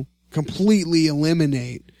 completely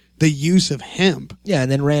eliminate the use of hemp. Yeah,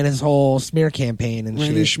 and then ran his whole smear campaign and Ran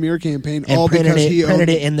shit. his smear campaign, And all printed because he printed owned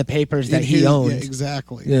it in the papers that he owned. Yeah,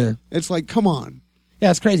 exactly. Yeah. It's like, come on.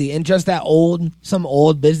 Yeah, it's crazy. And just that some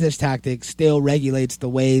old business tactic still regulates the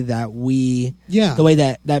way that the way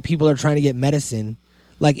that people are trying to get medicine.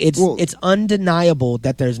 Like it's undeniable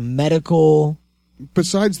that there's medical.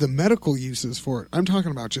 Besides the medical uses for it, I'm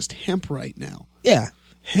talking about just hemp right now. Yeah.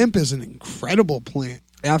 Hemp is an incredible plant.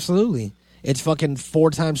 Absolutely. It's fucking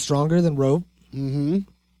 4 times stronger than rope. Mm-hmm.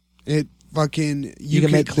 It fucking... You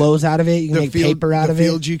can make clothes out of it. You can make paper out of it. The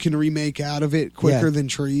fields you can remake out of it quicker than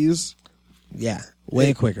trees. Yeah.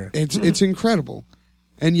 Way quicker. It's incredible.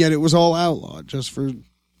 And yet it was all outlawed just for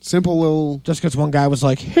simple little... Just because one guy was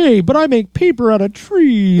like, hey, but I make paper out of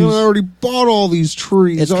trees. I already bought all these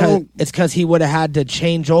trees. It's because he would have had to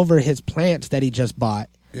change over his plants that he just bought.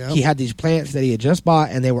 Yep. He had these plants that he had just bought,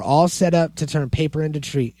 and they were all set up to turn paper into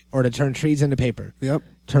tree, or to turn trees into paper. Yep.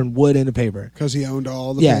 Turn wood into paper. Because he owned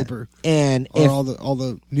all the paper. And all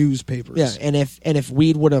the newspapers. Yeah, and if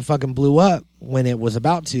weed would have fucking blew up when it was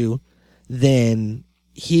about to, then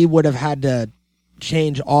he would have had to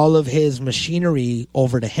change all of his machinery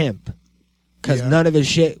over to hemp. Because none of his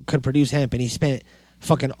shit could produce hemp, and he spent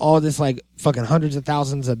fucking all this, like, fucking hundreds of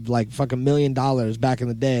thousands of, like, fucking $1 million back in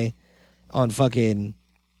the day on fucking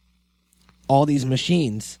all these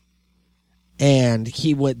machines, and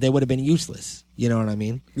they would have been useless. You know what I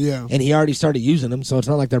mean? Yeah. And he already started using them, so it's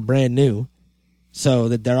not like they're brand new. So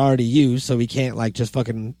that they're already used, so he can't like just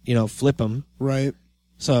fucking flip them. Right.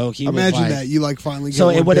 So he imagine was that you like finally get so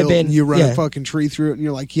one it would have built been and you run a fucking tree through it and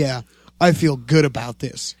you're like, yeah, I feel good about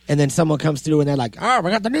this. And then someone comes through and they're like, oh,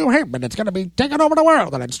 we got the new hemp and it's going to be taking over the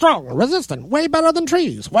world and it's strong, resistant, way better than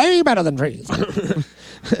trees, way better than trees.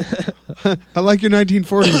 I like your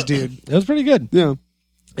 1940s, dude. It was pretty good. Yeah.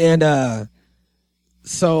 And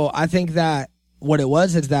so I think that what it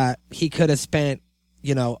was is that he could have spent,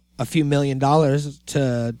 a few $1 million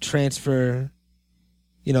to transfer,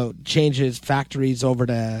 change his factories over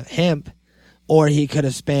to hemp, or he could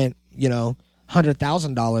have spent,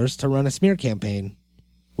 $100,000 to run a smear campaign,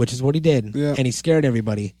 which is what he did. Yeah. And he scared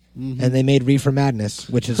everybody. Mm-hmm. And they made Reefer Madness,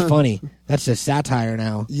 which is funny. That's just satire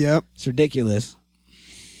now. Yep. It's ridiculous.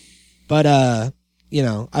 But, I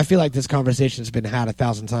feel like this conversation's been had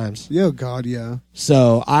 1,000 times. Yeah, God, yeah.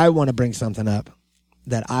 So I want to bring something up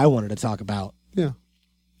that I wanted to talk about. Yeah.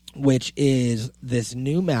 Which is this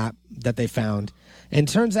new map that they found. And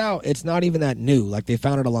turns out it's not even that new. Like, they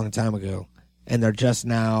found it a long time ago. And they're just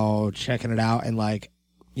now checking it out and,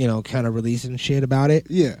 kind of releasing shit about it.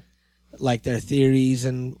 Yeah. Like, their theories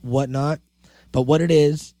and whatnot. But what it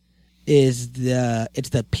is it's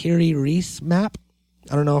the Piri-Reis map.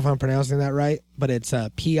 I don't know if I'm pronouncing that right, but it's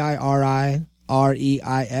Pirireis.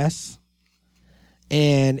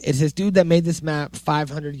 And it's this dude that made this map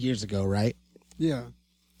 500 years ago, right? Yeah.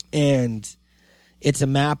 And it's a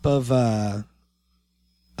map of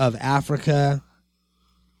Africa.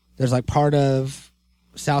 There's like part of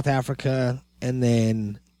South Africa, and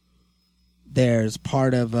then there's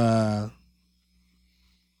part of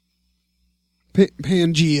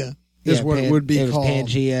Pangea is what it would be called.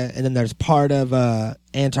 Pangea, and then there's part of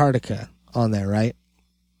Antarctica on there, right?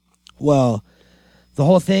 Well, the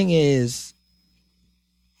whole thing is,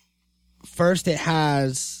 first it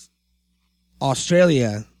has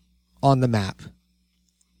Australia on the map,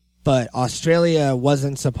 but Australia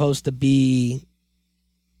wasn't supposed to be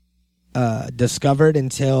discovered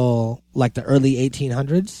until like the early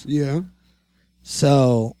 1800s. Yeah.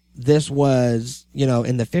 So this was,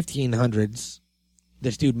 in the 1500s,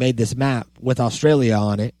 this dude made this map with Australia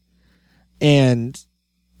on it, and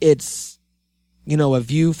it's, a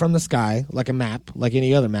view from the sky, like a map, like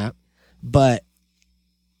any other map, but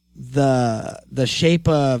the shape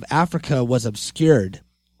of Africa was obscured.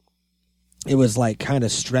 It was like kind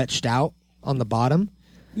of stretched out on the bottom.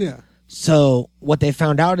 Yeah. So what they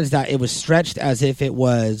found out is that it was stretched as if it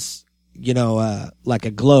was, like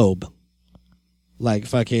a globe. Like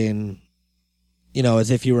fucking,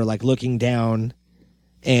 as if you were like looking down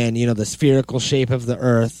and, the spherical shape of the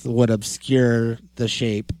earth would obscure the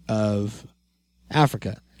shape of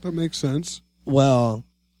Africa. That makes sense. Well,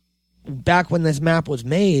 back when this map was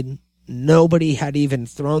made, nobody had even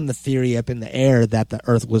thrown the theory up in the air that the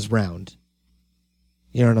earth was round.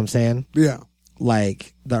 You know what I'm saying? Yeah.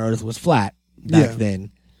 Like the earth was flat back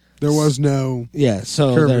then. There was no Yeah,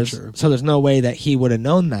 so curvature. there's no way that he would have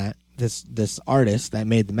known that, this artist that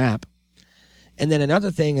made the map. And then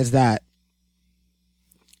another thing is that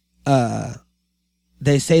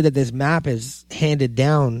they say that this map is handed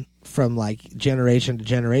down from like generation to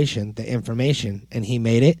generation, the information, and he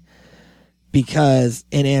made it because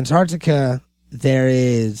in Antarctica there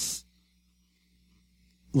is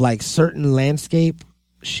like certain landscape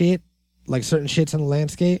shit, like certain shits in the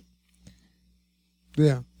landscape.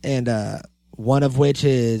 Yeah. And one of which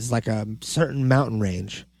is like a certain mountain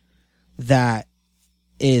range that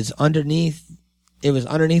is underneath. It was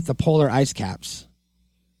underneath the polar ice caps,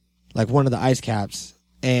 like one of the ice caps,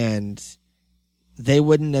 and they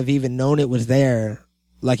wouldn't have even known it was there.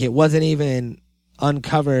 Like it wasn't even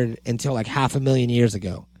uncovered until like 500,000 years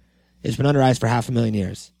ago. It's been under ice for 500,000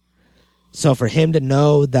 years. So for him to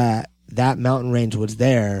know that that mountain range was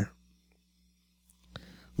there,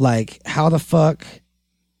 like how the fuck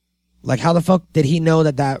did he know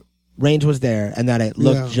that that range was there and that it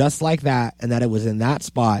looked just like that and that it was in that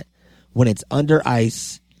spot when it's under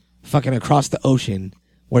ice, fucking across the ocean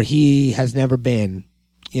where he has never been?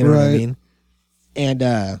 You know what I mean?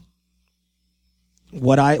 And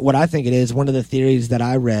what I think it is, one of the theories that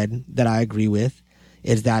I read that I agree with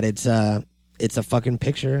is that it's a fucking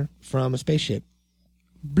picture from a spaceship.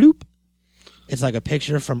 Bloop. It's like a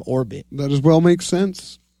picture from orbit. That as well makes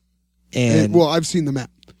sense. And well, I've seen the map.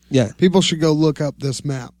 Yeah. People should go look up this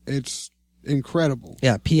map. It's incredible.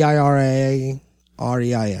 Yeah, PIRAREIS.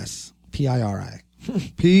 PIRI.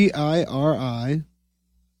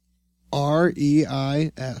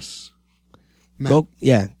 PIRIREIS. Go,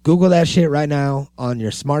 yeah, Google that shit right now on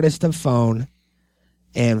your smartest of phone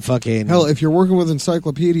and fucking... Hell, if you're working with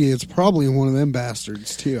Encyclopedia, it's probably in one of them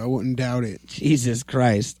bastards, too. I wouldn't doubt it. Jesus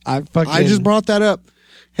Christ. I just brought that up.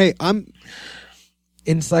 Hey,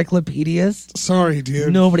 Encyclopedias? Sorry,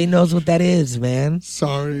 dude. Nobody knows what that is, man.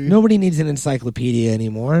 Sorry. Nobody needs an encyclopedia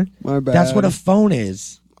anymore. My bad. That's what a phone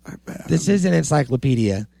is. My bad. This is an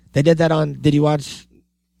encyclopedia. They did that on... Did you watch...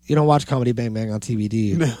 You don't watch Comedy Bang Bang on TV, do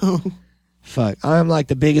you? No. Fuck. I'm like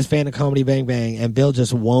the biggest fan of Comedy Bang Bang, and Bill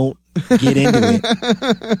just won't get into it.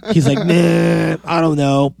 He's like, nah, I don't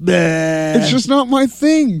know. Nah. It's just not my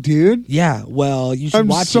thing, dude. Yeah, well, you should I'm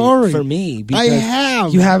watch sorry. it for me. I Because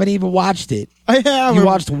have. You haven't even watched it. I have. You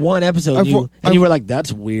watched one episode, and you were like,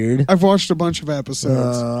 that's weird. I've watched a bunch of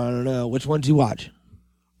episodes. I don't know. Which one did you watch?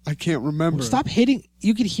 I can't remember. Stop hitting.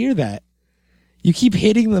 You could hear that. You keep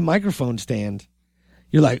hitting the microphone stand.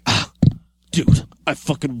 You're like, dude, I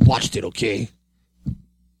fucking watched it, okay?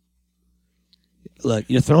 Look,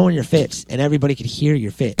 you're throwing your fits, and everybody could hear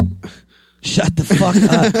your fit. Shut the fuck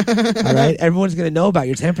up, all right? Everyone's going to know about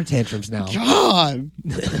your temper tantrums now. God.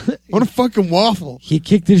 What a fucking waffle. He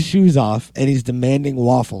kicked his shoes off, and he's demanding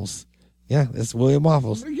waffles. Yeah, that's William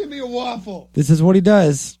Waffles. Give me a waffle. This is what he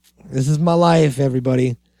does. This is my life,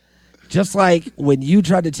 everybody. Just like when you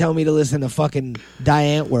tried to tell me to listen to fucking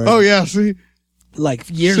Diane Word. Oh, yeah, see? Like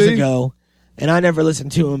years ago, and I never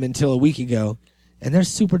listened to them until a week ago, and they're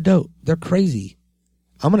super dope. They're crazy.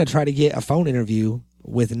 I'm gonna try to get a phone interview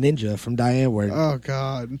with Ninja from Diane Word. Oh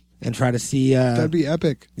God! And try to see. That'd be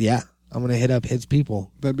epic. Yeah, I'm gonna hit up his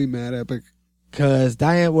people. That'd be mad epic. Cause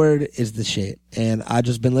Diane Word is the shit, and I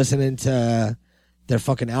just been listening to their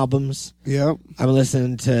fucking albums. Yep. I've been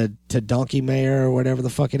listening to Donkey Mayer or whatever the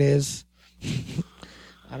fuck it is.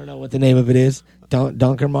 I don't know what the name of it is.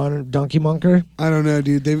 Donkey Monker? I don't know,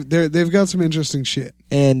 dude. They've got some interesting shit.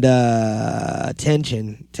 And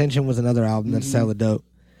Tension. Tension was another album that's hella dope.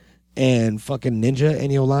 And fucking Ninja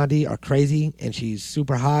and Yolandi are crazy, and she's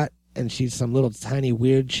super hot, and she's some little tiny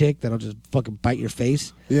weird chick that'll just fucking bite your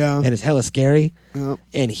face. Yeah. And it's hella scary. Yep.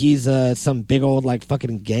 And he's some big old like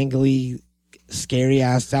fucking gangly, scary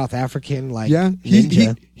ass South African like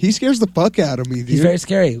ninja. He scares the fuck out of me, dude. He's very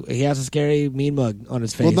scary. He has a scary mean mug on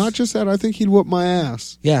his face. Well, not just that. I think he'd whoop my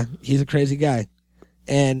ass. Yeah, he's a crazy guy.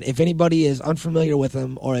 And if anybody is unfamiliar with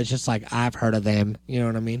him, or it's just like, I've heard of them, you know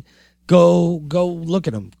what I mean? Go look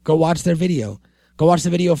at them. Go watch their video. Go watch the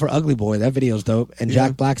video for Ugly Boy. That video's dope. And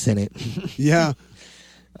Jack Black's in it. Yeah.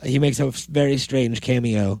 He makes a very strange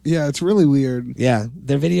cameo. Yeah, it's really weird. Yeah,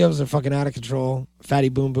 their videos are fucking out of control. Fatty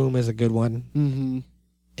Boom Boom is a good one. Mm-hmm.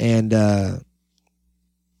 And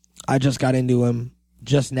I just got into him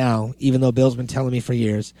just now, even though Bill's been telling me for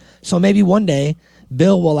years. So maybe one day,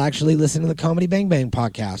 Bill will actually listen to the Comedy Bang Bang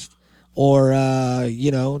podcast. Or,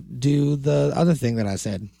 do the other thing that I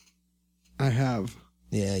said. I have.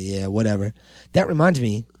 Yeah, whatever. That reminds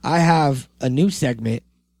me, I have a new segment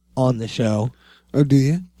on the show. Oh, do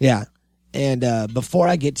you? Yeah. And before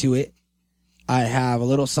I get to it, I have a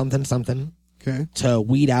little something okay, to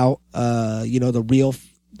weed out, the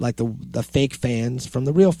like the fake fans from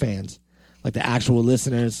the real fans, like the actual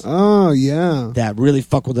listeners. Oh yeah, that really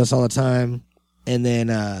fuck with us all the time, and then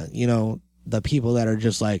the people that are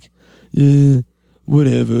just like,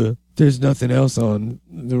 whatever. There's nothing else on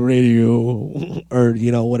the radio, or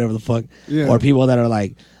whatever the fuck. Yeah. Or people that are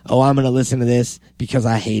like, oh, I'm gonna listen to this because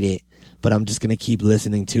I hate it, but I'm just gonna keep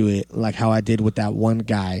listening to it, like how I did with that one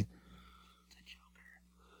guy.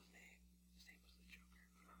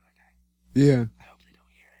 Yeah. I hope they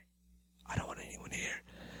don't hear it. I don't want anyone to hear.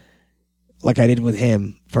 Like I did with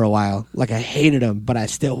him for a while. Like I hated him, but I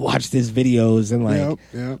still watched his videos and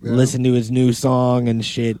listened to his new song and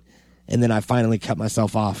shit. And then I finally cut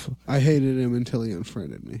myself off. I hated him until he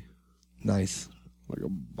unfriended me. Nice. Like a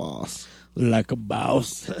boss. Like a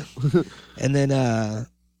boss. And then,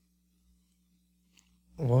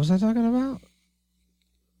 what was I talking about?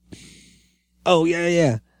 Oh,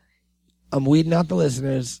 yeah. I'm weeding out the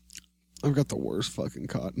listeners. I've got the worst fucking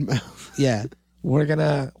cotton mouth. Yeah. We're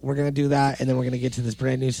gonna do that, and then we're gonna get to this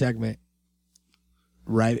brand new segment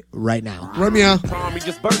right now. Right meow. Tommy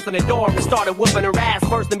just burst in the door and started whooping her ass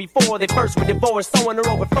worse than before. They first were divorced, sewing her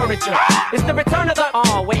over furniture. It's the return of the...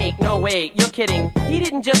 Oh, wait, no, wait, you're kidding. He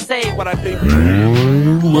didn't just say what I think. I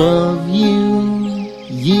love you,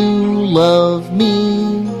 you love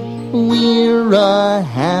me. We're a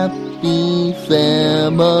happy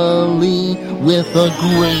family with a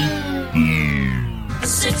great...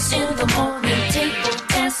 6 in the morning, table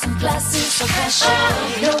dancing, glasses of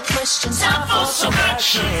passion. No questions, time for some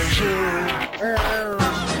action.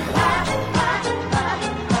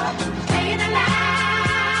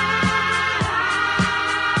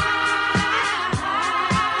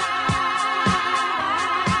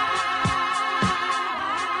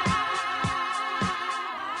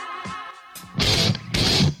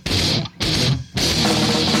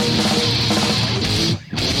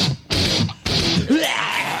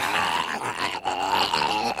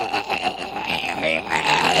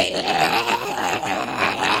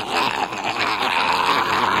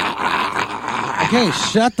 Okay,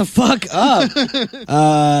 shut the fuck up.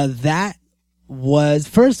 That was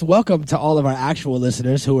first. Welcome to all of our actual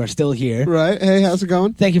listeners who are still here. Right. Hey, how's it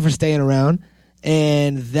going? Thank you for staying around.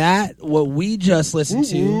 And what we just listened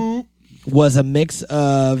to was a mix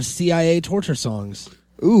of CIA torture songs.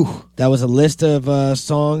 Ooh. That was a list of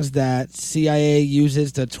songs that CIA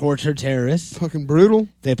uses to torture terrorists. Fucking brutal.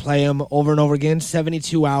 They play them over and over again,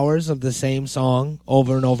 72 hours of the same song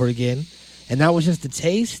over and over again. And that was just a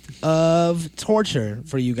taste of torture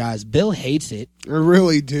for you guys. Bill hates it. I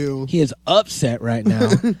really do. He is upset right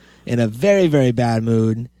now, in a very, very bad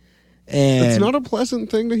mood. And it's not a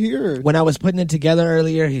pleasant thing to hear. when I was putting it together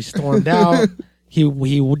earlier, he stormed out. He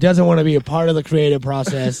doesn't want to be a part of the creative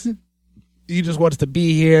process. He just wants to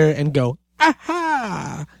be here and go,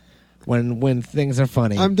 aha, when things are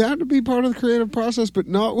funny. I'm down to be part of the creative process, but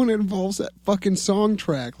not when it involves that fucking song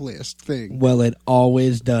track list thing. Well, it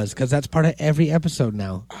always does, because that's part of every episode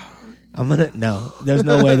now. No, there's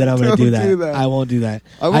no way that I'm going to do that. I won't do that.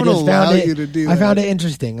 I won't allow you to do that. I found it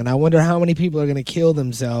interesting, and I wonder how many people are going to kill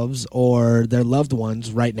themselves or their loved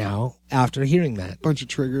ones right now after hearing that. Bunch of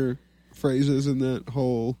trigger phrases in that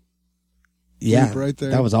whole Yeah, right there.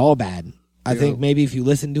 That was all bad. I Yeah. think maybe if you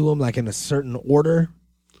listen to them like in a certain order,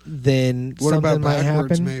 then what something about might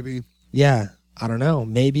backwards, happen. maybe? Yeah, I don't know.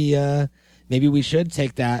 Maybe we should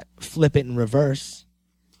take that, flip it in reverse,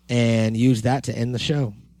 and use that to end the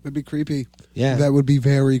show. That'd be creepy. Yeah, That would be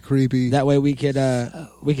very creepy. that way we could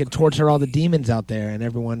torture all the demons out there and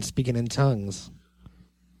everyone speaking in tongues.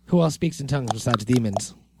 Who else speaks in tongues besides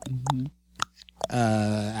demons? Mm-hmm.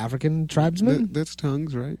 African tribesmen? That's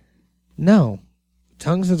tongues, right? No,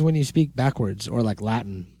 tongues is when you speak backwards or like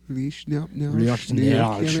Latin. I'm gonna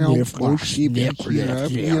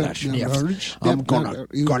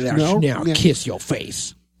kiss your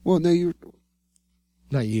face. Well, no, you.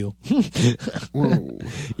 Not you. Whoa.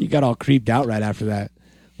 You got all creeped out right after that.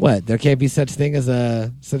 What? There can't be such thing as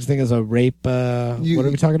a rape. What are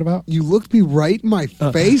we talking about? You looked me right in my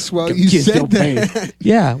face while you Kiss your said that. face.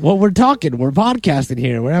 Yeah. Well, we're talking. We're podcasting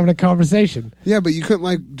here. We're having a conversation. Yeah, but you couldn't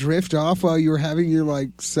like drift off while you were having your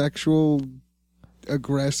like sexual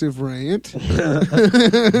aggressive rant.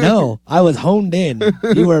 No, I was honed in.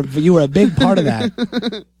 You were a big part of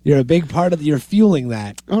that. You're a big part of. You're fueling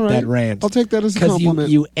that. All right. That rant. I'll take that as a Because compliment.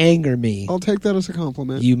 you anger me. I'll take that as a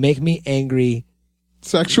compliment. You make me angry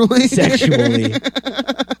Sexually? sexually.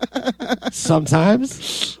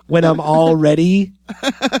 Sometimes when I'm all ready.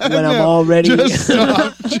 Just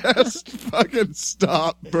stop. Just fucking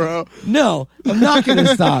stop, bro. No, I'm not going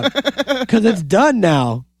to stop because it's done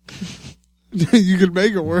now. You could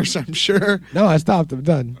make it worse, I'm sure. No, I stopped. I'm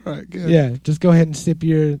done. All right, good. Yeah, just go ahead and sip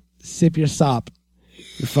your sop.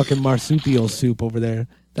 Your fucking marsupial soup over there.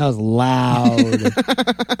 That was loud.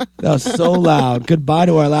 That was so loud. Goodbye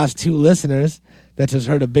to our last 2 listeners that just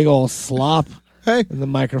heard a big old slop Hey, in the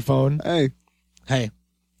microphone. hey. Hey.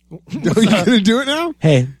 Don't you gonna do it now?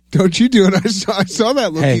 Hey. Don't you do it? I saw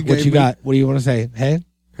that look Hey, you what gave you me. got? What do you want to say? Hey?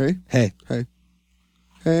 Hey, Hey. hey.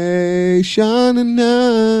 Hey,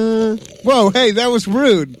 Shanana. Whoa, hey, that was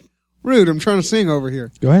rude. Rude, I'm trying to sing over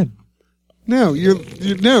here. Go ahead. No,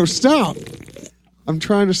 no, stop. I'm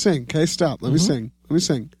trying to sing. Okay, stop. Let me sing. Let me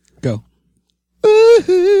sing. Go.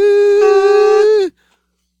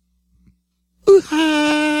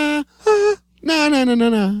 Na na na na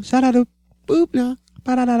na. Shut-a-doop. Boop na.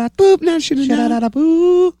 Ba-da-da-da. Boop na shina na.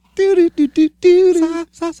 Shut-a-da-da-boo. Do do do do do do.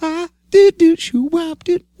 Sa, sa. Do do shoo wop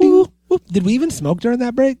do Woo, do. woo. Did we even smoke during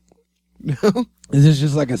that break? No. Is this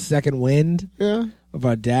just like a second wind Yeah. of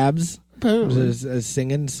our dabs? Apparently.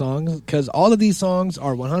 Singing songs? Because all of these songs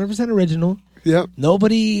are 100% original. Yep.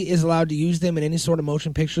 Nobody is allowed to use them in any sort of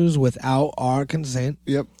motion pictures without our consent.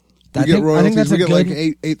 Yep. I We get think royalties. that's We a get good.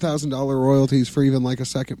 like $8,000 royalties for even like a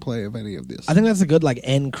second play of any of this. I think that's a good like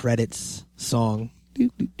end credits song.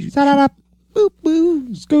 Sa-da-da. Boop boop.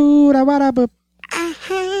 Scoo-da-wa-da-boop.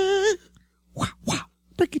 Uh-huh. Wow, wow.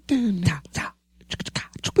 Break it down. Ta, ta.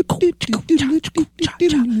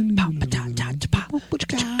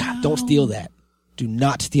 Don't steal that. Do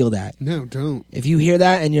not steal that. No, don't. If you hear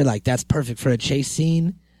that and you're like, that's perfect for a chase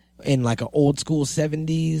scene in like an old school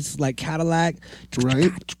 70s like Cadillac.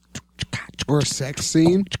 Right? Or a sex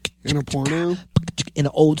scene in a porno. In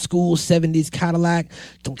an old school 70s Cadillac.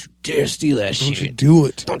 Don't you dare steal that shit. Don't you do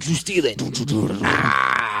it. Don't you steal it. Don't you do it.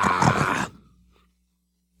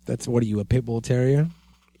 That's, what are you, a pit bull terrier?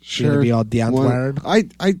 Sure. You're gonna be all Deontward?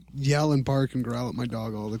 I yell and bark and growl at my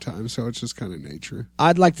dog all the time, so it's just kind of nature.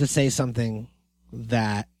 I'd like to say something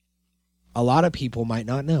that a lot of people might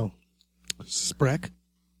not know. Spreck.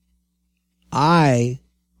 I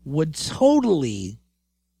would totally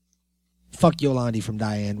fuck Yolandi from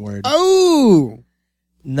Diane Word. Oh!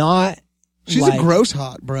 Not She's like, a gross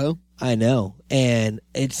hot, bro. I know. And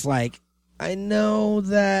it's like, I know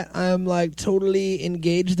that I'm like totally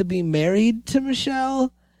engaged to be married to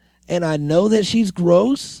Michelle, and I know that she's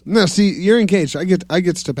gross. No, see, you're engaged. I get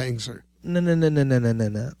to bang her.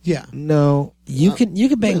 No. Yeah. No. You can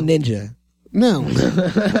bang Ninja. No.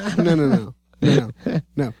 No. Yeah.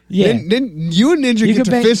 You and Ninja You get could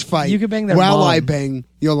to bang- fist fight you could bang their while mom. I bang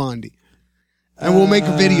Yolandi. And we'll make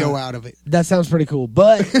a video out of it. That sounds pretty cool.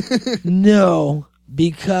 But no,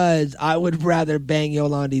 because I would rather bang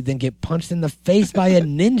Yolandi than get punched in the face by a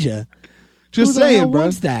ninja. Just Who the hell saying, bro.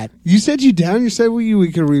 wants that? You said you down. You said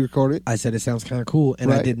we could re-record it. I said it sounds kind of cool,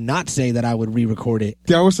 and I Right. did not say that I would re-record it.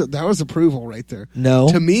 That was approval right there. No.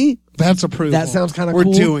 To me, that's approval. That sounds kind of We're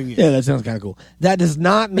cool. doing it. Yeah, that sounds kind of cool. That does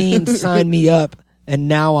not mean sign me up and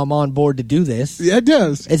now I'm on board to do this. Yeah, it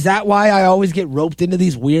does. Is that why I always get roped into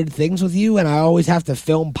these weird things with you and I always have to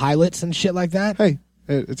film pilots and shit like that? Hey,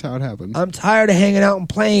 it's how it happens. I'm tired of hanging out in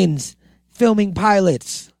planes, filming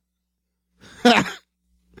pilots.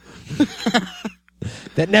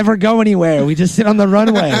 That never go anywhere. We just sit on the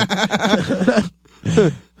runway.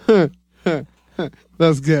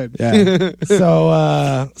 That's good. Yeah.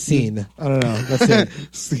 So, scene. I don't know. That's it.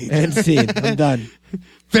 See, And scene. I'm done.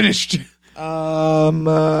 finished.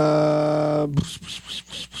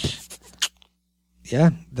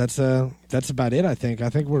 Yeah, that's about it, I think. I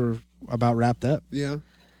think we're about wrapped up. Yeah.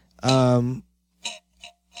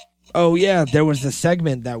 Oh yeah, there was the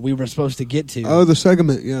segment that we were supposed to get to. Oh, the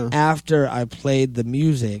segment. Yeah. After I played the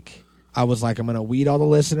music, I was like, I'm going to weed all the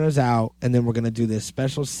listeners out, and then we're going to do this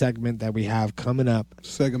special segment that we have coming up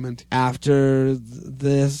Segment. after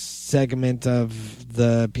this segment of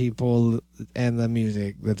the people and the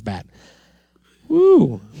music that's bad.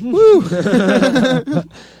 Woo. Woo.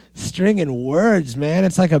 Stringing words, man.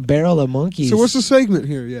 It's like a barrel of monkeys. So what's the segment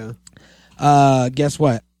here? Yeah. Guess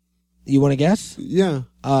what? You want to guess? Yeah.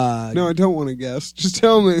 No, I don't want to guess. Just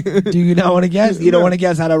tell me. Do you not want to guess? You don't No. want to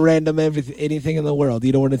guess out of random anything in the world.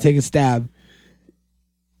 You don't want to take a stab.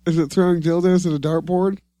 Is it throwing dildos at a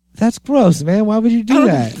dartboard? That's gross, man. Why would you I do don't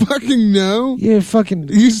that? fucking know. You're fucking.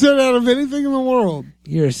 You said out of anything in the world.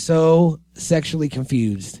 You're so sexually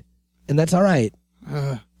confused, and that's all right.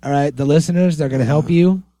 All right, the listeners, they're gonna help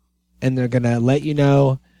you, and they're gonna let you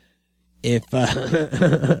know if they're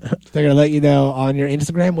gonna let you know on your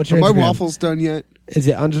Instagram. What's Are your my Instagram? waffles done yet? Is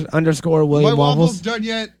it underscore William My waffles Waffles? done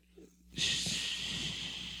yet?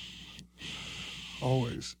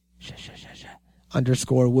 Always.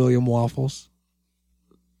 Underscore William Waffles.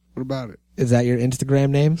 What about it? Is that your Instagram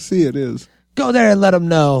name? See, it is. Go there and let them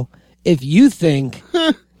know if you think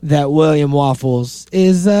that William Waffles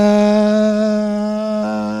is what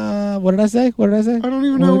did I say? What did I say? I don't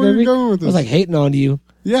even know where you're going with I was this. like hating on you.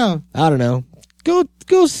 Yeah. I don't know. Go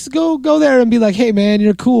there and be like, hey man,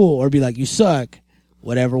 you're cool, or be like, you suck.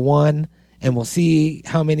 Whatever one, and we'll see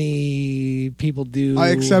how many people do. I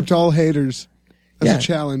accept all haters as Yeah. a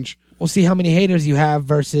challenge. We'll see how many haters you have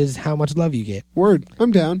versus how much love you get. Word.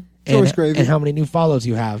 I'm down. It's always gravy. And how many new follows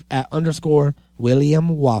you have at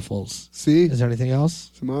 _William Waffles. See? Is there anything else?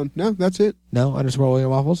 Simone. No, that's it. No, _William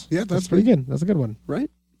Waffles? Yeah, that's pretty me. good. That's a good one. Right?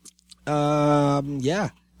 Yeah,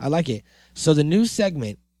 I like it. So the new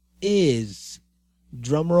segment is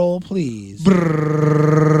drum roll, please.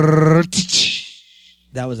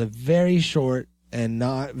 That was a very short and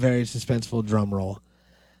not very suspenseful drum roll.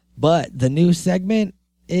 But the new segment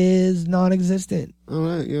is non-existent. All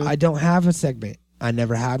right, yeah. I don't have a segment. I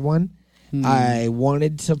never had one. I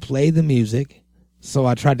wanted to play the music, so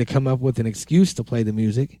I tried to come up with an excuse to play the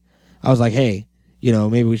music. I was like, hey,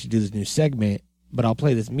 maybe we should do this new segment, but I'll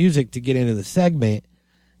play this music to get into the segment.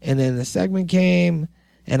 And then the segment came,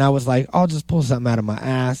 and I was like, I'll just pull something out of my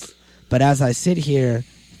ass. But as I sit here,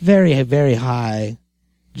 very, very high,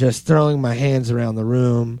 just throwing my hands around the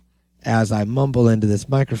room as I mumble into this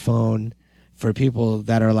microphone for people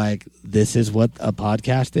that are like, this is what a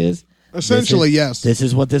podcast is? Essentially, yes. This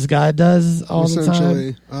is what this guy does all the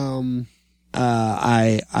time? Essentially.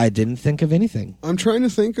 I didn't think of anything. I'm trying to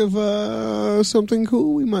think of something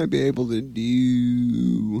cool we might be able to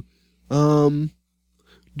do.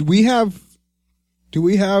 Do we have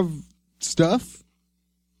stuff?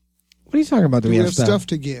 What are you talking about? Do we have stuff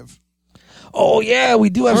to give? Oh, yeah, we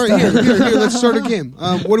do have All right, stuff. here, let's start a game.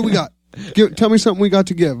 What do we got? Tell me something we got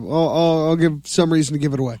to give. I'll give some reason to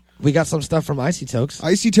give it away. We got some stuff from Icy Tokes.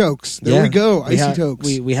 Icy Tokes. There we go. Icy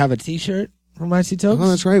Tokes. We have a T-shirt from Icy Tokes. Oh,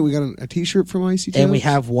 that's right. We got a T-shirt from Icy Tokes. And we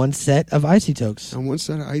have one set of Icy Tokes. And one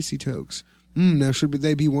set of Icy Tokes. Now, should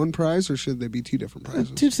they be one prize or should they be two different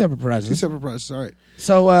prizes? Two separate prizes. Two separate prizes. All right.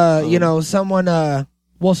 So, someone,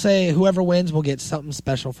 we'll say whoever wins will get something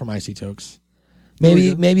special from Icy Tokes.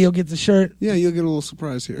 Maybe you'll get the shirt. Yeah, you'll get a little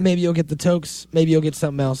surprise here. Maybe you'll get the Tokes. Maybe you'll get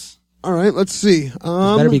something else. All right, let's see. It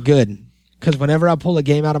better be good. Because whenever I pull a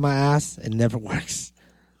game out of my ass, it never works.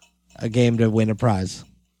 A game to win a prize.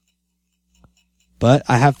 But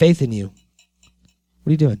I have faith in you. What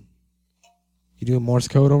are you doing? You doing Morse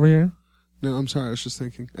code over here? No, I'm sorry. I was just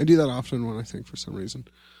thinking. I do that often when I think for some reason.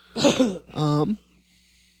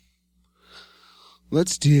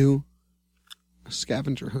 Let's do a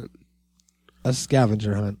scavenger hunt. A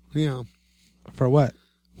scavenger hunt. Yeah. For what?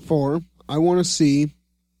 I want to see.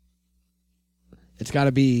 It's got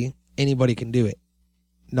to be anybody can do it.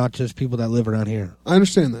 Not just people that live around here. I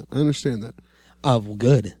understand that. Oh, well,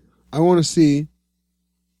 good. I want to see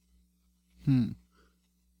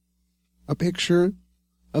a picture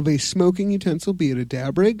of a smoking utensil, be it a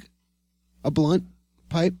dab rig, a blunt,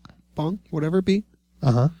 pipe, bong, whatever it be,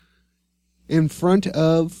 Uh-huh. in front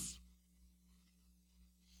of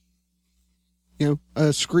a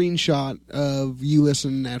screenshot of you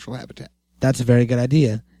listening to Natural Habitat. That's a very good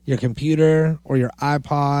idea. Your computer or your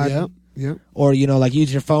iPod. Yep. Or,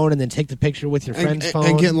 use your phone and then take the picture with your friend's phone.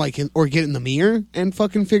 And get in the mirror and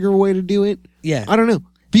fucking figure a way to do it. Yeah. I don't know.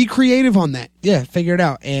 Be creative on that. Yeah, figure it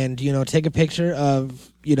out. And, take a picture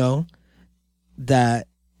of, that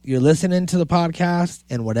you're listening to the podcast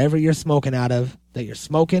and whatever you're smoking out of, that you're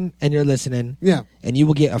smoking and you're listening. Yeah. And you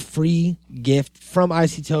will get a free gift from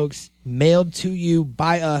Icy Tokes mailed to you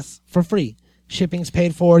by us for free. Shipping's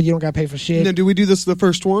paid for. You don't got to pay for shit. Now, do we do this the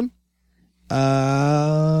first one?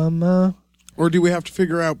 Or do we have to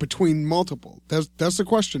figure out between multiple? That's the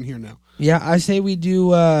question here now. Yeah, I say we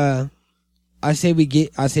do. I say we give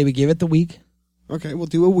it the week. Okay, we'll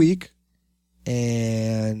do a week,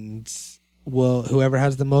 and whoever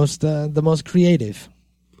has the most creative.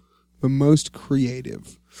 The most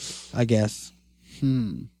creative, I guess.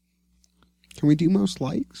 Can we do most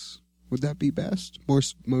likes? Would that be best?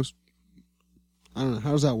 Most. I don't know.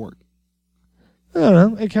 How does that work? I don't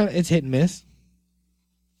know. It's hit and miss.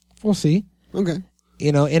 We'll see. Okay.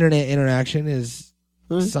 Internet interaction is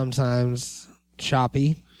sometimes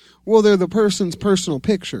choppy. Well, they're the person's personal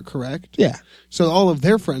picture, correct? Yeah. So all of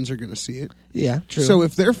their friends are going to see it. Yeah, true. So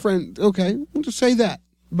if their friend, okay, we'll just say that.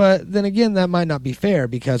 But then again, that might not be fair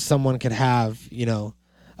because someone could have,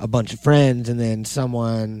 a bunch of friends and then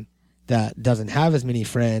someone that doesn't have as many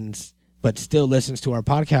friends but still listens to our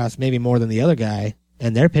podcast maybe more than the other guy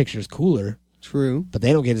and their picture's cooler. True. But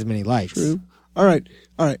they don't get as many likes. True. All right.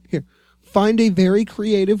 Here. Find a very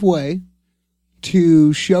creative way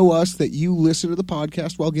to show us that you listen to the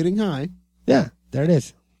podcast while getting high. Yeah, there it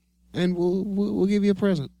is. and we'll give you a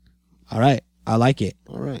present. All right. I like it.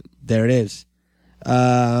 All right. There it is.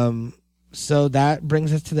 So that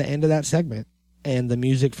brings us to the end of that segment. And the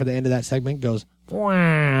music for the end of that segment goes. All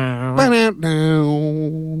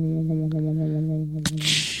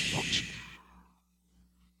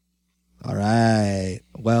right.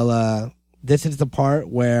 Well, this is the part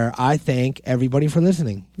where I thank everybody for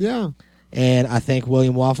listening. Yeah. And I thank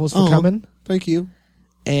William Waffles for coming. Thank you.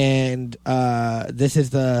 And this is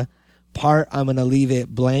the part I'm going to leave it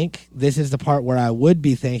blank. This is the part where I would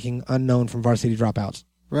be thanking Unknown from Varsity Dropouts.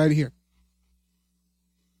 Right here.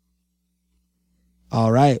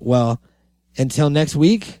 All right. Well, until next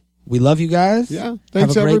week, we love you guys. Yeah.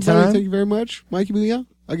 Thanks, Have a great everybody. time. Thank you very much. Mikey Booyah,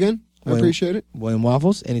 again. I appreciate it. William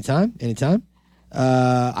Waffles, anytime.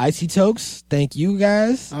 Icy Tokes, thank you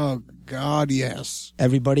guys. Oh, God, yes.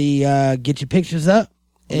 Everybody get your pictures up.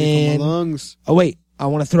 And my lungs. Oh, wait. I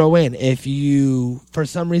want to throw in, if you, for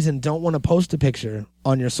some reason, don't want to post a picture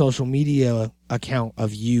on your social media account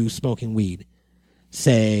of you smoking weed,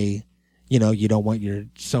 say, you don't want your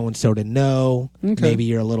so-and-so to know. Okay. Maybe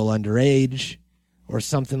you're a little underage or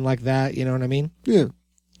something like that. You know what I mean? Yeah.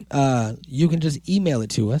 You can just email it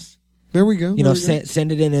to us. There we go.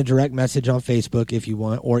 Send it in a direct message on Facebook if you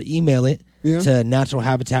want, or email it to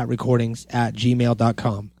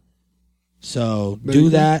naturalhabitatrecordings@gmail.com. So do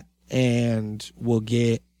that, and we'll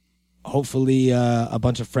get, hopefully, a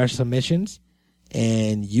bunch of fresh submissions,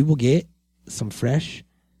 and you will get some fresh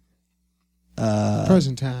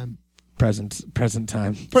present time. Present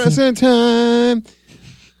time. Present time.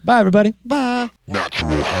 Bye, everybody. Bye.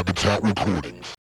 Natural Habitat Recordings.